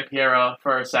into Vampira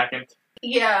for a second.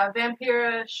 Yeah,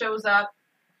 Vampira shows up,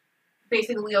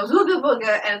 basically goes ooga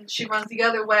booga, and she runs the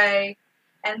other way.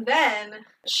 And then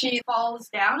she falls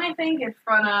down, I think, in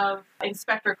front of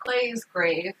Inspector Clay's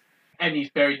grave. And he's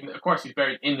buried, of course, he's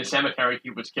buried in the cemetery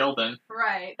he was killed in.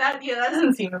 Right. That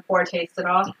doesn't seem in poor taste at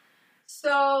all.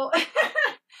 So,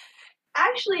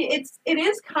 actually, it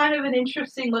is kind of an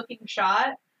interesting looking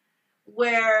shot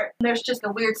where there's just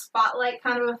a weird spotlight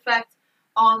kind of effect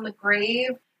on the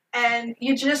grave, and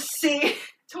you just see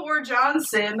Tor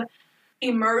Johnson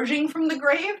emerging from the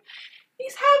grave.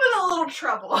 He's having a little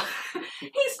trouble.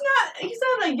 He's not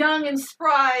a young and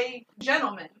spry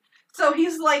gentleman. So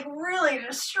he's like really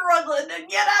just struggling to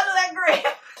get out of that grave.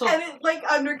 So, and it like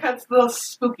undercuts the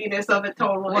spookiness of it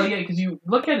totally. Well, yeah, because you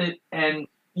look at it and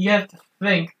you have to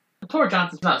think, Tor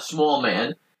Johnson's not a small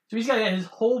man, so he's got to get his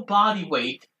whole body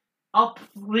weight up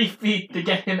 3 feet to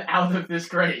get him out of this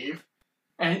grave.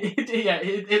 And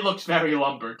it looks very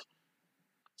lumbered.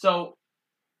 So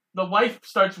the wife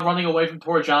starts running away from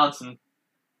Tor Johnson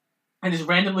and is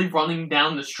randomly running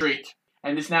down the street.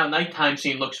 And this now nighttime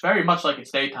scene looks very much like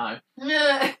it's daytime.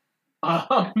 I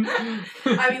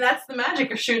mean, that's the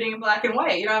magic of shooting in black and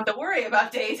white. You don't have to worry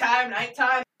about daytime,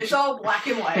 nighttime. It's all black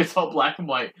and white. It's all black and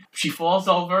white. She falls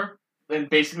over and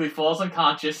basically falls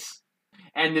unconscious.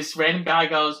 And this random guy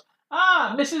goes,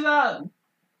 Mrs.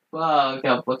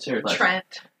 God, what's her last name?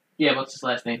 Trent. Yeah, what's his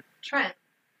last name? Trent.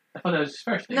 I thought that was his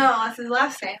first name. No, that's his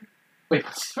last name. Wait,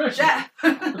 what's his first Jeff.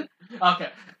 name? Okay.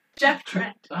 Jeff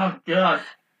Trent. Oh, God.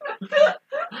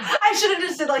 I should have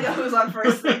just did like a who's on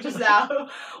first name just now.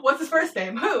 What's his first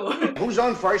name? Who? Who's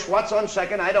on first? What's on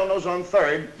second? I don't know's on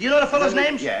third. You know the fellow's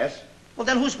names? Yes. Well,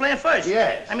 then who's playing first?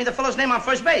 Yes. I mean the fellow's name on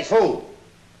first base. Who?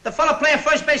 The fellow playing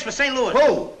first base for St. Louis.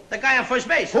 Who? The guy on first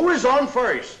base. Who is on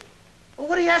first? Well,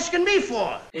 what are you asking me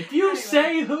for? If you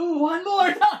say who one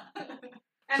more time.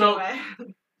 Anyway.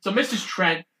 So Mrs.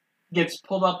 Trent gets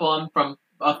pulled up on from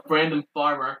a random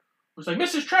farmer who's like,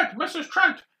 Mrs.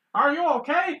 Trent, are you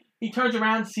okay? He turns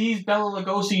around, sees Bela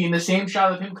Lugosi in the same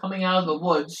shot of him coming out of the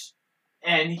woods,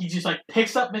 and he just like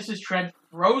picks up Mrs. Trent,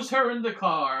 throws her in the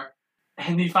car,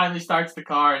 and he finally starts the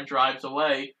car and drives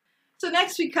away. So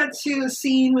next we cut to a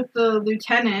scene with the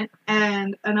lieutenant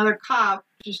and another cop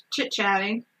just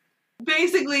chit-chatting.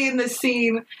 Basically in this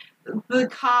scene, the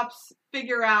cops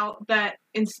figure out that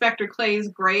Inspector Clay's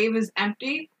grave is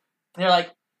empty. They're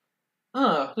like,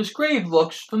 this grave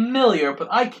looks familiar, but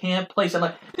I can't place it. I'm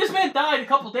like, this man died a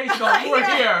couple days ago. You were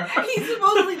here. He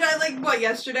supposedly died, like, what,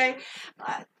 yesterday?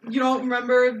 You don't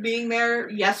remember being there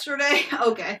yesterday?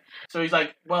 Okay. So he's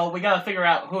like, well, we gotta figure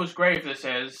out whose grave this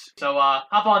is. So,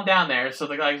 hop on down there. So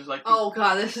the guy's like... Oh,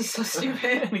 God, this is so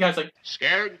stupid. And the guy's like...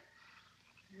 Scared?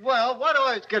 Well, why do I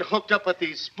always get hooked up with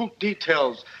these spook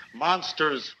details?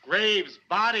 Monsters, graves,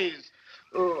 bodies.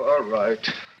 Oh, all right.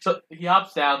 So he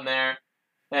hops down there,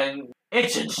 and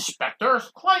it's Inspector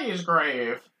Clay's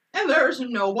grave. And there's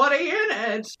nobody in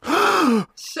it.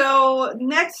 So,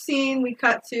 next scene we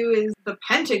cut to is the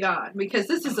Pentagon, because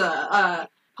this is a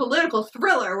political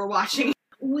thriller we're watching.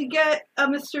 We get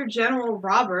Mr. General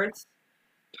Roberts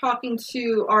talking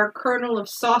to our Colonel of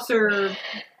Saucer-ness.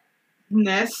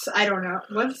 I don't know.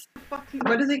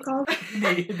 What is he called?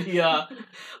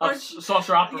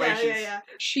 Saucer Operations. Yeah.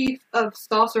 Chief of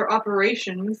Saucer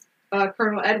Operations,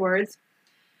 Colonel Edwards.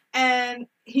 And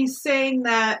he's saying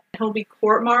that he'll be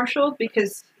court-martialed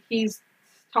because he's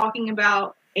talking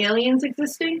about aliens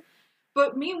existing.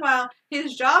 But meanwhile,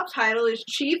 his job title is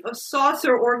Chief of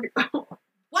Saucer What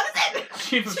is it?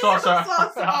 Chief of Saucer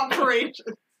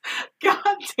Operations.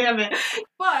 God damn it.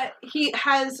 But he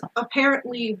has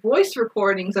apparently voice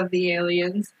recordings of the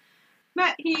aliens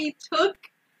that he took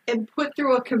and put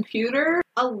through a computer,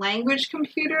 a language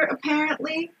computer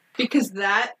apparently, because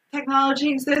that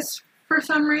technology exists for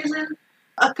some reason.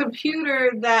 A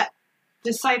computer that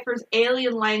deciphers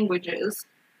alien languages,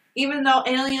 even though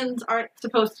aliens aren't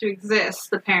supposed to exist,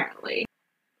 apparently.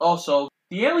 Also,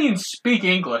 the aliens speak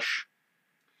English.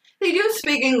 They do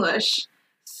speak English.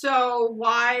 So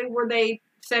why were they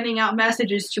sending out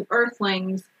messages to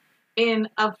Earthlings in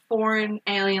a foreign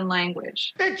alien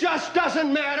language? It just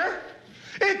doesn't matter.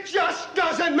 It just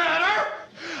doesn't matter.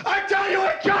 I tell you,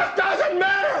 it just doesn't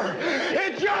matter.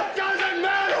 It just doesn't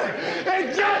matter.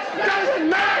 It just doesn't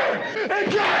matter. It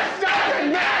just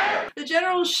doesn't matter. The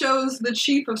general shows the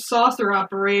Chief of Saucer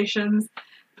Operations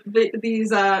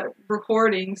these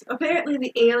recordings. Apparently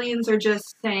the aliens are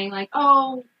just saying like,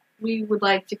 oh, we would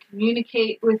like to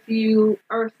communicate with you,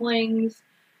 Earthlings.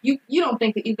 You don't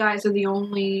think that you guys are the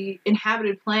only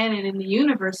inhabited planet in the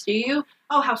universe, do you?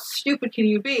 Oh, how stupid can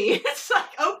you be? It's like,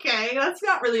 okay, that's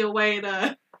not really a way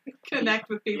to connect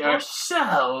with people. You're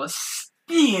so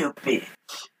stupid.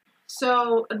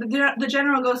 So the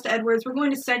general goes to Edwards. We're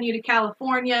going to send you to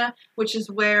California, which is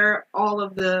where all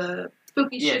of the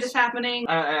spooky shit is happening.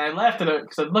 I laughed at it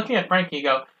because I'm looking at Frankie and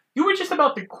go, you were just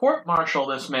about to court-martial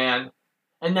this man,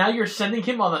 and now you're sending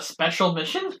him on a special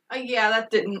mission? Yeah,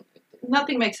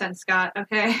 nothing makes sense, Scott,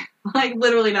 okay? Like,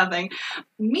 literally nothing.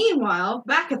 Meanwhile,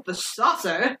 back at the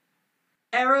saucer,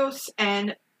 Eros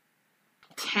and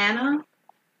Tana.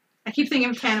 I keep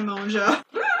thinking of Tana Mongeau.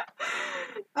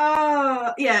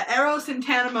 Eros and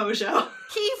Tana Mongeau.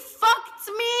 He fucked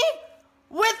me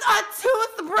with a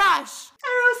toothbrush!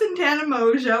 Eros and Tana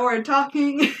Mongeau are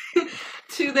talking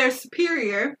to their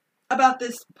superior about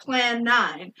this Plan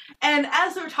 9. And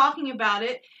as they're talking about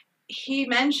it, he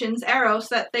mentions, Eros,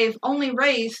 that they've only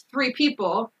raised 3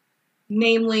 people,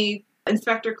 namely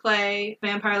Inspector Clay,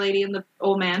 Vampire Lady, and the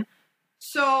old man.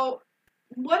 So,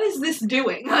 what is this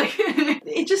doing? Like,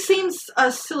 it just seems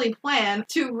a silly plan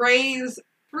to raise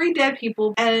 3 dead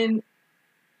people and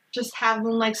just have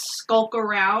them, like, skulk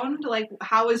around. Like,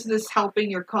 how is this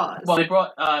helping your cause? Well, they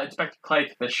brought Inspector Clay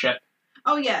to the ship.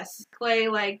 Oh, yes. Clay,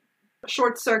 like,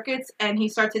 short circuits, and he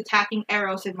starts attacking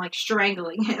Eros and, like,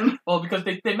 strangling him. Well, because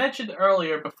they mentioned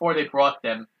earlier, before they brought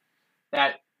them,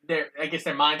 that I guess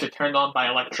their minds are turned on by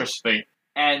electricity.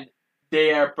 And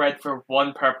they are bred for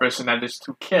one purpose, and that is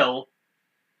to kill,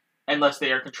 unless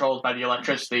they are controlled by the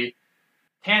electricity.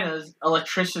 Tana's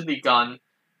electricity gun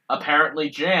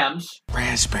apparently jams.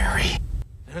 Raspberry.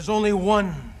 There's only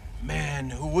one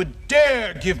man who would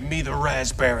dare give me the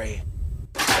raspberry.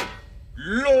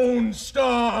 Lone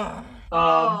Star!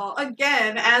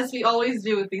 Again, as we always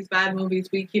do with these bad movies,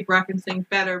 we keep referencing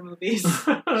better movies.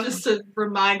 Just to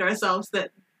remind ourselves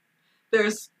that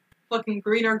there's fucking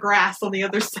greener grass on the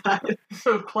other side.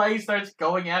 So Clay starts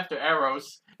going after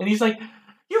Eros, and he's like,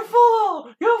 You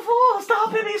fool!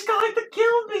 Stop him! He's going to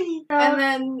kill me! And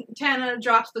then Tana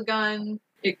drops the gun.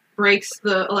 It breaks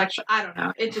the I don't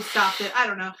know. It just stopped it. I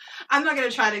don't know. I'm not going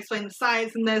to try to explain the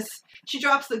science in this. She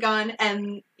drops the gun,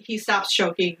 and he stops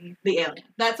choking the alien.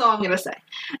 That's all I'm going to say.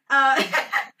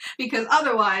 Because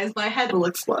otherwise, my head will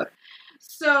explode.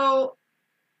 So,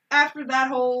 after that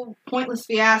whole pointless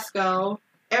fiasco,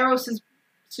 Eros'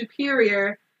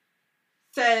 superior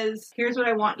says, here's what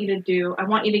I want you to do. I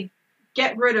want you to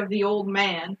get rid of the old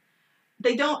man.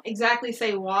 They don't exactly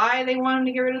say why they want him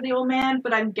to get rid of the old man,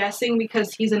 but I'm guessing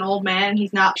because he's an old man,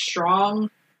 he's not strong.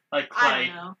 Like Clay. I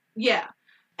don't know. Yeah.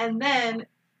 And then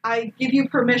I give you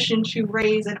permission to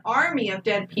raise an army of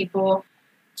dead people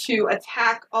to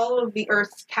attack all of the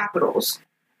Earth's capitals.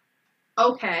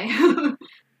 Okay.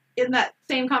 In that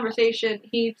same conversation,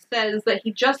 he says that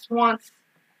he just wants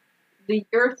the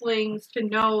Earthlings to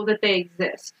know that they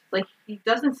exist. Like, he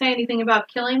doesn't say anything about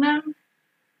killing them,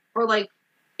 or, like,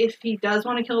 if he does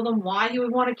want to kill them, why he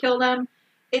would want to kill them.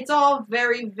 It's all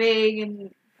very vague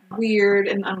and weird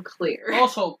and unclear.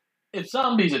 Also, if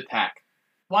zombies attack,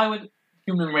 why would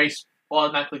human race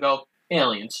automatically go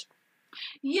aliens?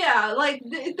 Yeah, like,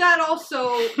 that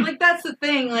also, like, that's the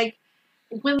thing, like,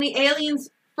 when the aliens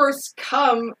first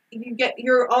come,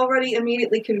 you're already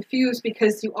immediately confused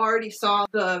because you already saw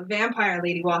the vampire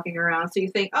lady walking around, so you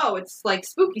think, oh, it's, like,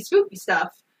 spooky stuff.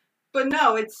 But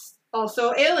no, it's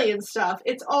also alien stuff.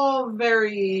 It's all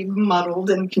very muddled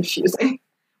and confusing.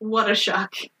 What a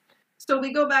shock. So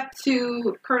we go back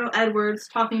to Colonel Edwards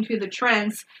talking to the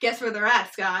Trents. Guess where they're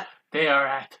at, Scott? They are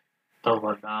at the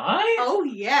Lanai? Oh,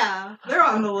 yeah. They're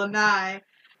on the Lanai.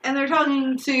 And they're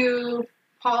talking to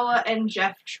Paula and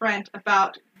Jeff Trent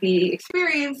about the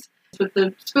experience with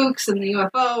the spooks and the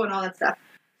UFO and all that stuff.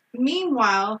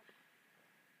 Meanwhile,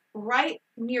 right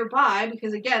nearby,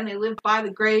 because again, they live by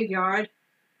the graveyard,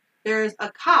 there's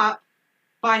a cop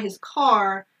by his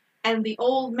car, and the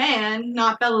old man,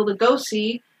 not Bela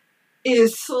Lugosi,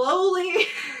 is slowly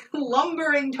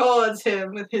lumbering towards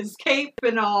him with his cape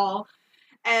and all.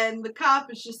 And the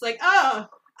cop is just like,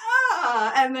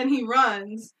 and then he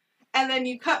runs. And then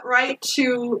you cut right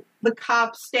to the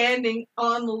cop standing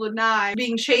on the lanai,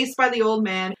 being chased by the old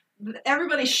man.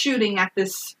 Everybody's shooting at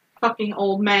this fucking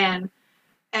old man,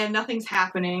 and nothing's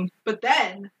happening. But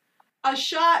then, a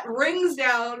shot rings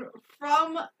down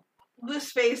from the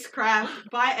spacecraft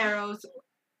by arrows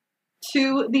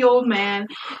to the old man,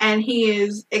 and he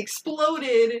is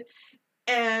exploded,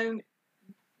 and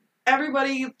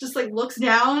everybody just, like, looks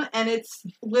down, and it's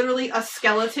literally a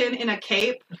skeleton in a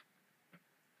cape.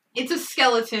 It's a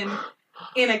skeleton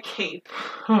in a cape.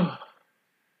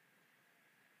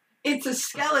 It's a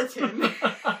skeleton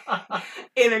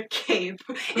in a cape.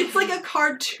 It's like a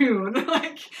cartoon.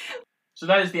 So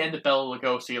that is the end of Bela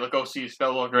Lugosi. Lugosi is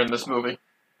no longer in this movie.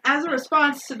 As a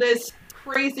response to this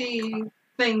crazy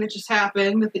thing that just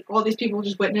happened, that all these people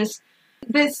just witnessed,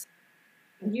 this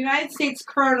United States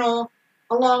colonel,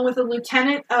 along with a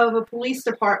lieutenant of a police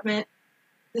department,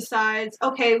 decides,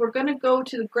 okay, we're going to go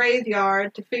to the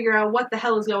graveyard to figure out what the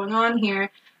hell is going on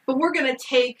here, but we're going to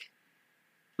take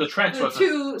the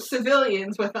two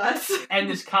civilians with us. And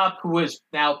this cop who is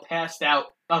now passed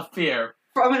out of fear.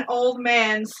 From an old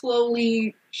man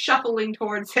slowly shuffling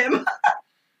towards him.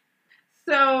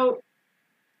 So,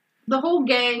 the whole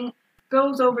gang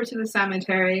goes over to the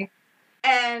cemetery,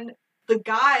 and the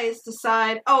guys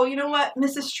decide, oh, you know what,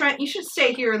 Mrs. Trent, you should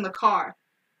stay here in the car.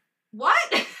 What?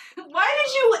 Why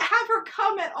did you have her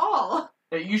come at all?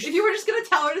 If you were just going to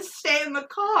tell her to stay in the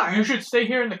car. You should stay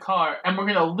here in the car, and we're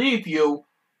going to leave you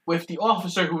with the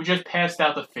officer who just passed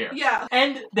out of fear. Yeah.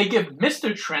 And they give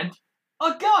Mr. Trent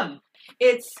a gun.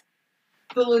 It's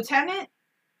the lieutenant,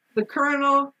 the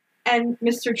colonel, and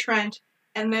Mr. Trent,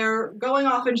 and they're going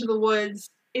off into the woods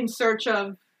in search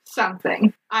of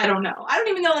something. I don't know. I don't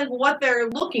even know, like, what they're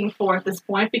looking for at this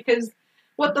point, because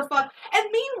what the fuck? And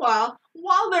meanwhile,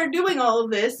 while they're doing all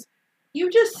of this, you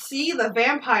just see the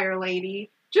vampire lady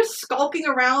just skulking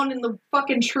around in the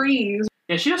fucking trees.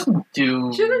 Yeah, she doesn't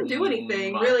do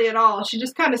anything, really, at all. She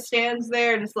just kind of stands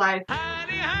there and is like,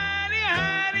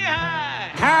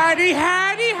 Howdy,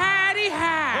 howdy, howdy,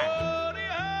 hi.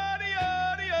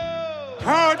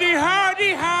 Howdy, howdy,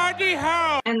 howdy,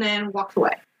 ho. And then walks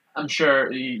away. I'm sure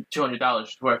the $200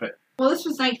 is worth it. Well, this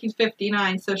was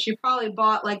 1959, so she probably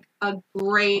bought, like, a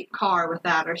great car with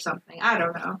that or something. I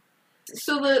don't know.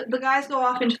 So the guys go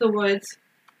off into the woods,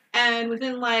 and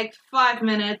within, like, 5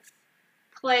 minutes,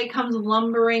 Clay comes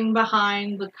lumbering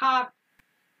behind the cop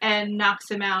and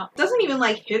knocks him out. Doesn't even,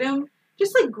 like, hit him.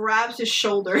 Just, like, grabs his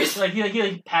shoulders.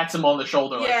 He pats him on the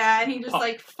shoulder. Yeah, and he just,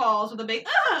 like, falls with a big,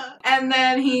 ah! And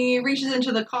then he reaches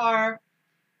into the car,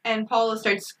 and Paula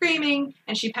starts screaming,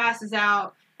 and she passes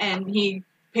out, and he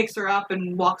picks her up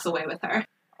and walks away with her.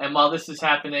 And while this is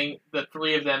happening, the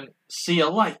three of them see a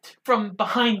light from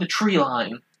behind the tree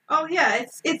line. Oh yeah,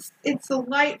 it's a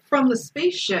light from the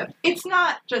spaceship. It's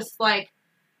not just like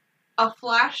a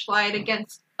flashlight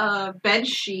against a bed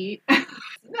sheet.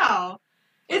 No,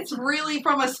 it's really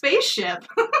from a spaceship.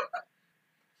 So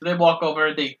they walk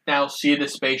over, they now see the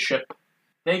spaceship.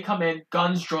 They come in,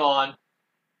 guns drawn.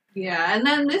 Yeah, and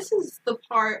then this is the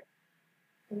part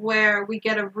where we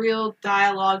get a real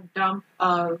dialogue dump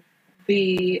of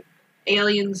the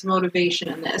aliens' motivation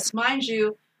in this. Mind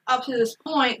you, up to this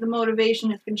point, the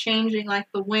motivation has been changing like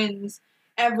the winds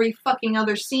every fucking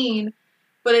other scene.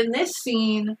 But in this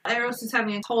scene, Eros is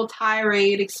having a whole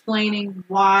tirade explaining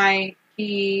why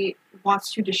he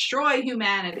wants to destroy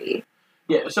humanity.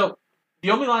 Yeah, so The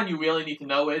only line you really need to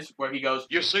know is where he goes,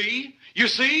 You see?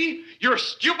 Your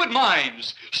stupid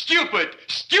minds. Stupid!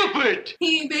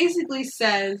 He basically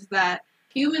says that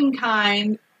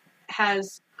humankind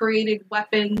has created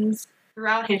weapons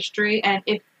throughout history, and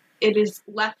if it is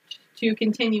left to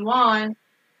continue on,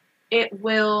 it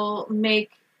will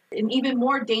make an even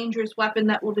more dangerous weapon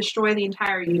that will destroy the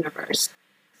entire universe.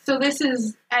 So this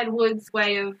is Ed Wood's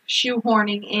way of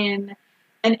shoehorning in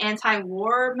an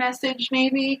anti-war message,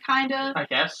 maybe, kind of. I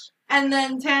guess. And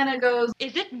then Tana goes,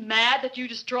 Is it mad that you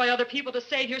destroy other people to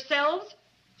save yourselves?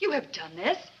 You have done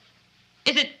this.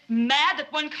 Is it mad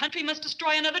that one country must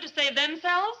destroy another to save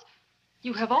themselves?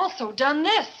 You have also done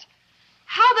this.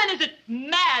 How then is it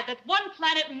mad that one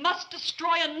planet must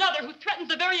destroy another who threatens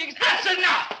the very existence? That's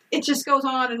enough! It just goes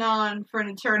on for an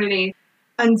eternity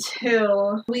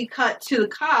until we cut to the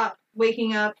cop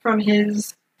waking up from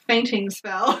his fainting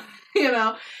spell,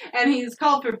 and he's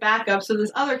called for backup. So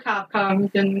this other cop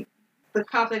comes, and the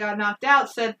cop that got knocked out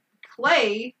said,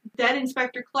 Clay, dead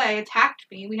Inspector Clay, attacked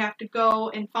me. We have to go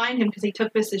and find him because he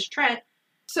took Mrs. Trent.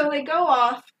 So they go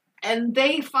off, and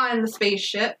they find the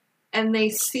spaceship, and they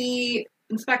see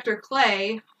Inspector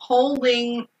Clay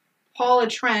holding Paula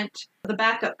Trent. The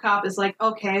backup cop is like,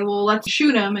 okay, well, let's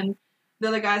shoot him. And the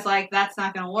other guy's like, that's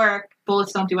not going to work.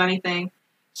 Bullets don't do anything.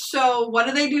 So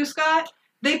what do, Scott?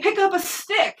 They pick up a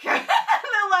stick. And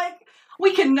they're like,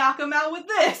 we can knock him out with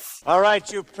this. All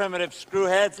right, you primitive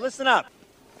screwheads, listen up.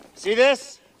 See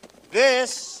this?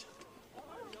 This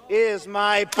is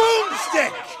my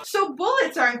boomstick. So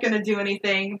bullets aren't going to do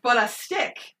anything, but a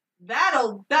stick,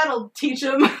 that'll teach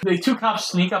him. The two cops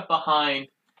sneak up behind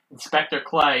Inspector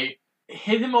Clay,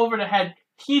 hit him over the head.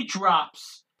 He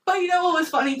drops. But you know what was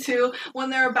funny, too? When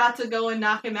they're about to go and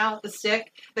knock him out with the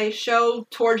stick, they show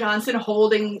Tor Johnson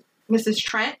holding Mrs.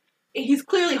 Trent. He's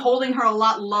clearly holding her a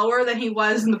lot lower than he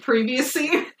was in the previous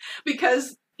scene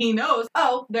because he knows,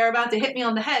 they're about to hit me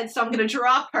on the head, so I'm going to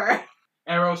drop her.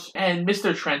 Eros and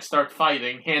Mr. Trent start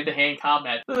fighting, hand-to-hand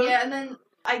combat. Yeah, and then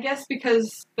I guess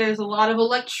because there's a lot of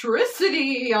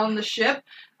electricity on the ship,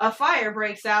 a fire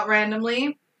breaks out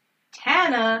randomly.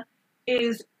 Tana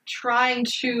is trying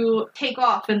to take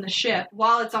off in the ship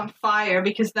while it's on fire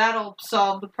because that'll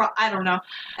solve the problem. I don't know.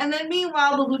 And then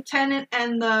meanwhile, the lieutenant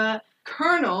and the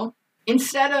colonel,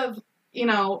 instead of,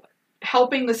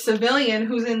 helping the civilian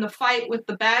who's in the fight with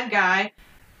the bad guy,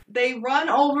 they run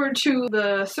over to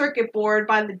the circuit board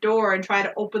by the door and try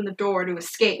to open the door to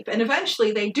escape. And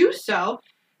eventually they do so.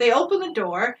 They open the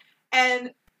door,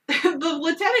 and the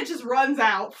lieutenant just runs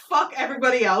out. Fuck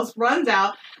everybody else. Runs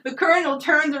out. The colonel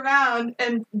turns around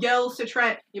and yells to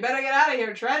Trent, "You better get out of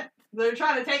here, Trent. They're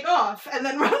trying to take off," and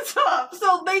then runs off.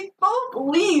 So they both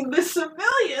leave the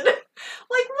civilian.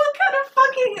 Like, what kind of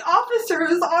fucking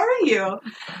officers are you?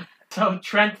 So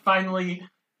Trent finally,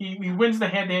 he wins the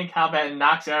hand-to-hand combat and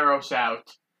knocks Eros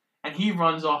out. And he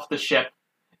runs off the ship.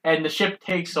 And the ship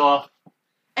takes off.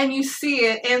 And you see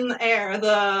it in the air,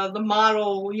 the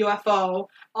model UFO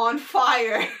on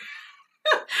fire.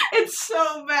 It's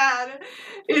so bad.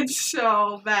 It's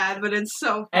so bad, but it's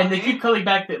so funny. And they keep coming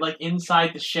back to, like,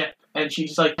 inside the ship. And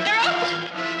she's like,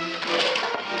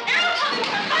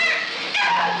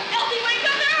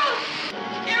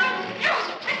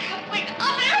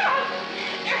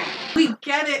 we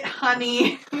get it,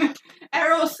 honey.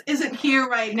 Eros isn't here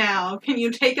right now. Can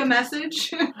you take a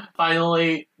message?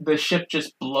 Finally, the ship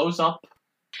just blows up.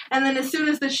 And then as soon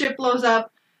as the ship blows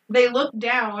up, they look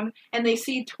down and they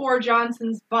see Tor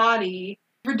Johnson's body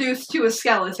reduced to a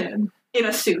skeleton in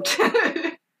a suit.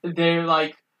 They're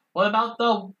like, what about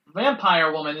the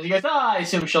vampire woman? And he goes, I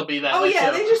assume she'll be that. Oh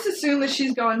yeah, too. they just assume that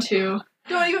she's gone too.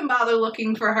 Don't even bother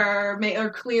looking for her or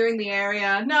clearing the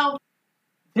area. No.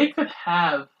 They could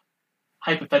have,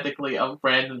 hypothetically, a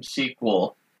random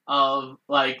sequel of,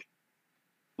 like,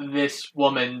 this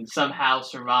woman somehow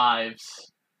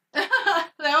survives.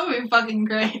 That would be fucking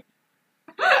great.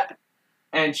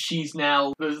 And she's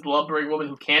now this lumbering woman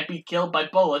who can't be killed by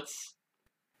bullets.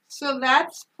 So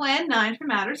that's Plan 9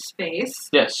 from Outer Space.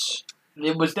 Yes.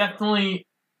 It was definitely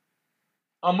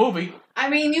a movie. I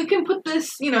mean, you can put this,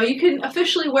 you can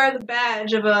officially wear the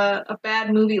badge of a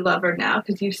bad movie lover now,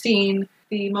 because you've seen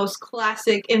the most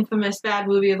classic, infamous bad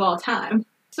movie of all time.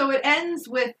 So it ends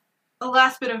with a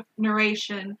last bit of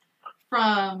narration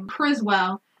from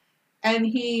Criswell, and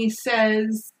he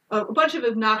says a bunch of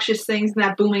obnoxious things in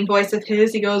that booming voice of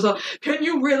his. He goes, can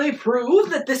you really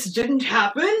prove that this didn't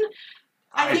happen?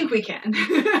 I think we can.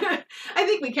 I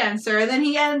think we can, sir. And then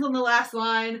he ends on the last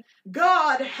line,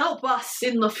 God help us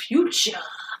in the future.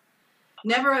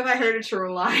 Never have I heard a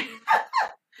truer line.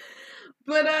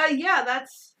 But, yeah,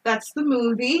 that's That's the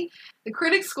movie. The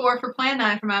critic score for Plan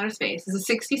 9 from Outer Space is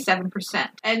a 67%.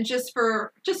 And just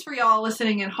for y'all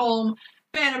listening at home,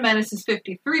 Phantom Menace is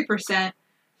 53%.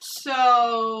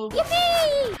 So,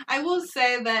 yippee! I will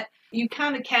say that you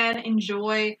kind of can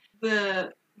enjoy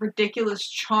the ridiculous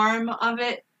charm of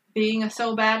it being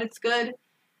so bad it's good.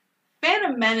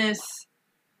 Phantom Menace,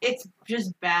 it's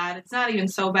just bad. It's not even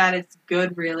so bad it's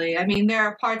good, really. I mean, there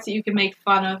are parts that you can make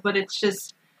fun of, but it's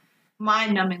just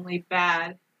mind-numbingly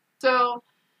bad. So,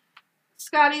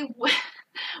 Scotty,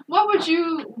 what would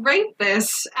you rate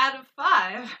this out of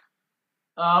 5?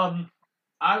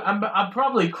 I'm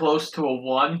probably close to a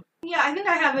 1. Yeah, I think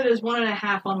I have it as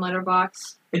 1.5 on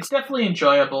Letterboxd. It's definitely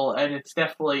enjoyable, and it's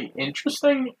definitely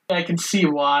interesting. I can see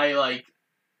why, like,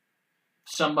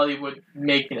 somebody would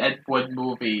make an Ed Wood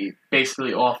movie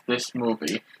basically off this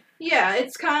movie. Yeah,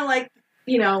 it's kind of like,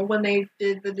 you know, when they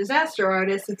did The Disaster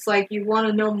Artist, it's like you want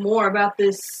to know more about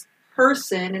this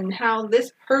person and how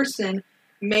this person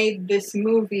made this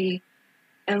movie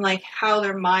and, like, how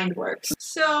their mind works.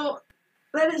 So,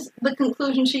 that is the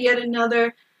conclusion to yet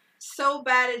another so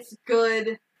bad it's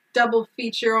good double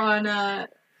feature on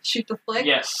Shoot the Flick.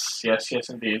 Yes,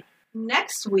 indeed.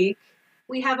 Next week,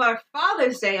 we have our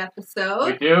Father's Day episode.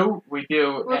 We do.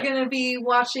 We're going to be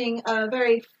watching a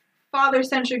very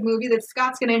father-centric movie that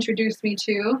Scott's going to introduce me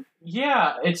to.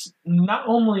 Yeah, it's not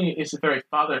only is it very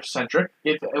father-centric,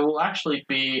 it will actually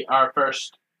be our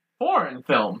first foreign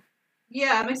film.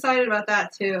 Yeah, I'm excited about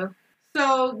that, too.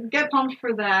 So, get pumped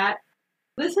for that.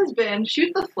 This has been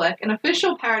Shoot the Flick, an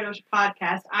official Paradoja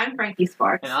podcast. I'm Frankie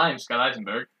Sparks. And I'm Scott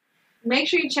Eisenberg. Make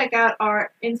sure you check out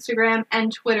our Instagram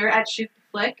and Twitter at Shoot the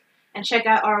Flick, and check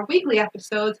out our weekly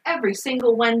episodes every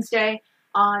single Wednesday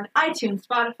on iTunes,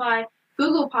 Spotify,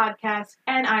 Google Podcasts,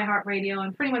 and iHeartRadio,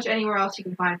 and pretty much anywhere else you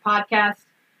can find podcasts.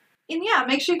 And yeah,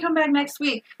 make sure you come back next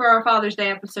week for our Father's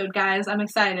Day episode, guys. I'm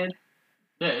excited.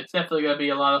 Yeah, it's definitely going to be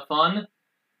a lot of fun.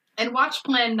 And watch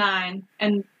Plan 9,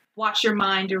 and watch your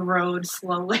mind erode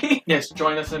slowly. Yes,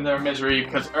 join us in their misery,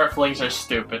 because Earthlings are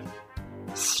stupid.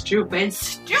 Stupid.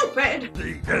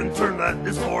 The internet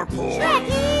is for poor.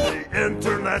 Trekkie! The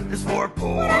internet is for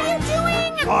poor. What are you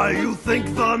doing? Why you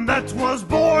think the net was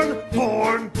born?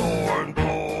 Born.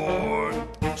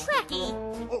 Trekkie!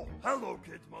 Oh, hello,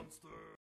 Kid Monster.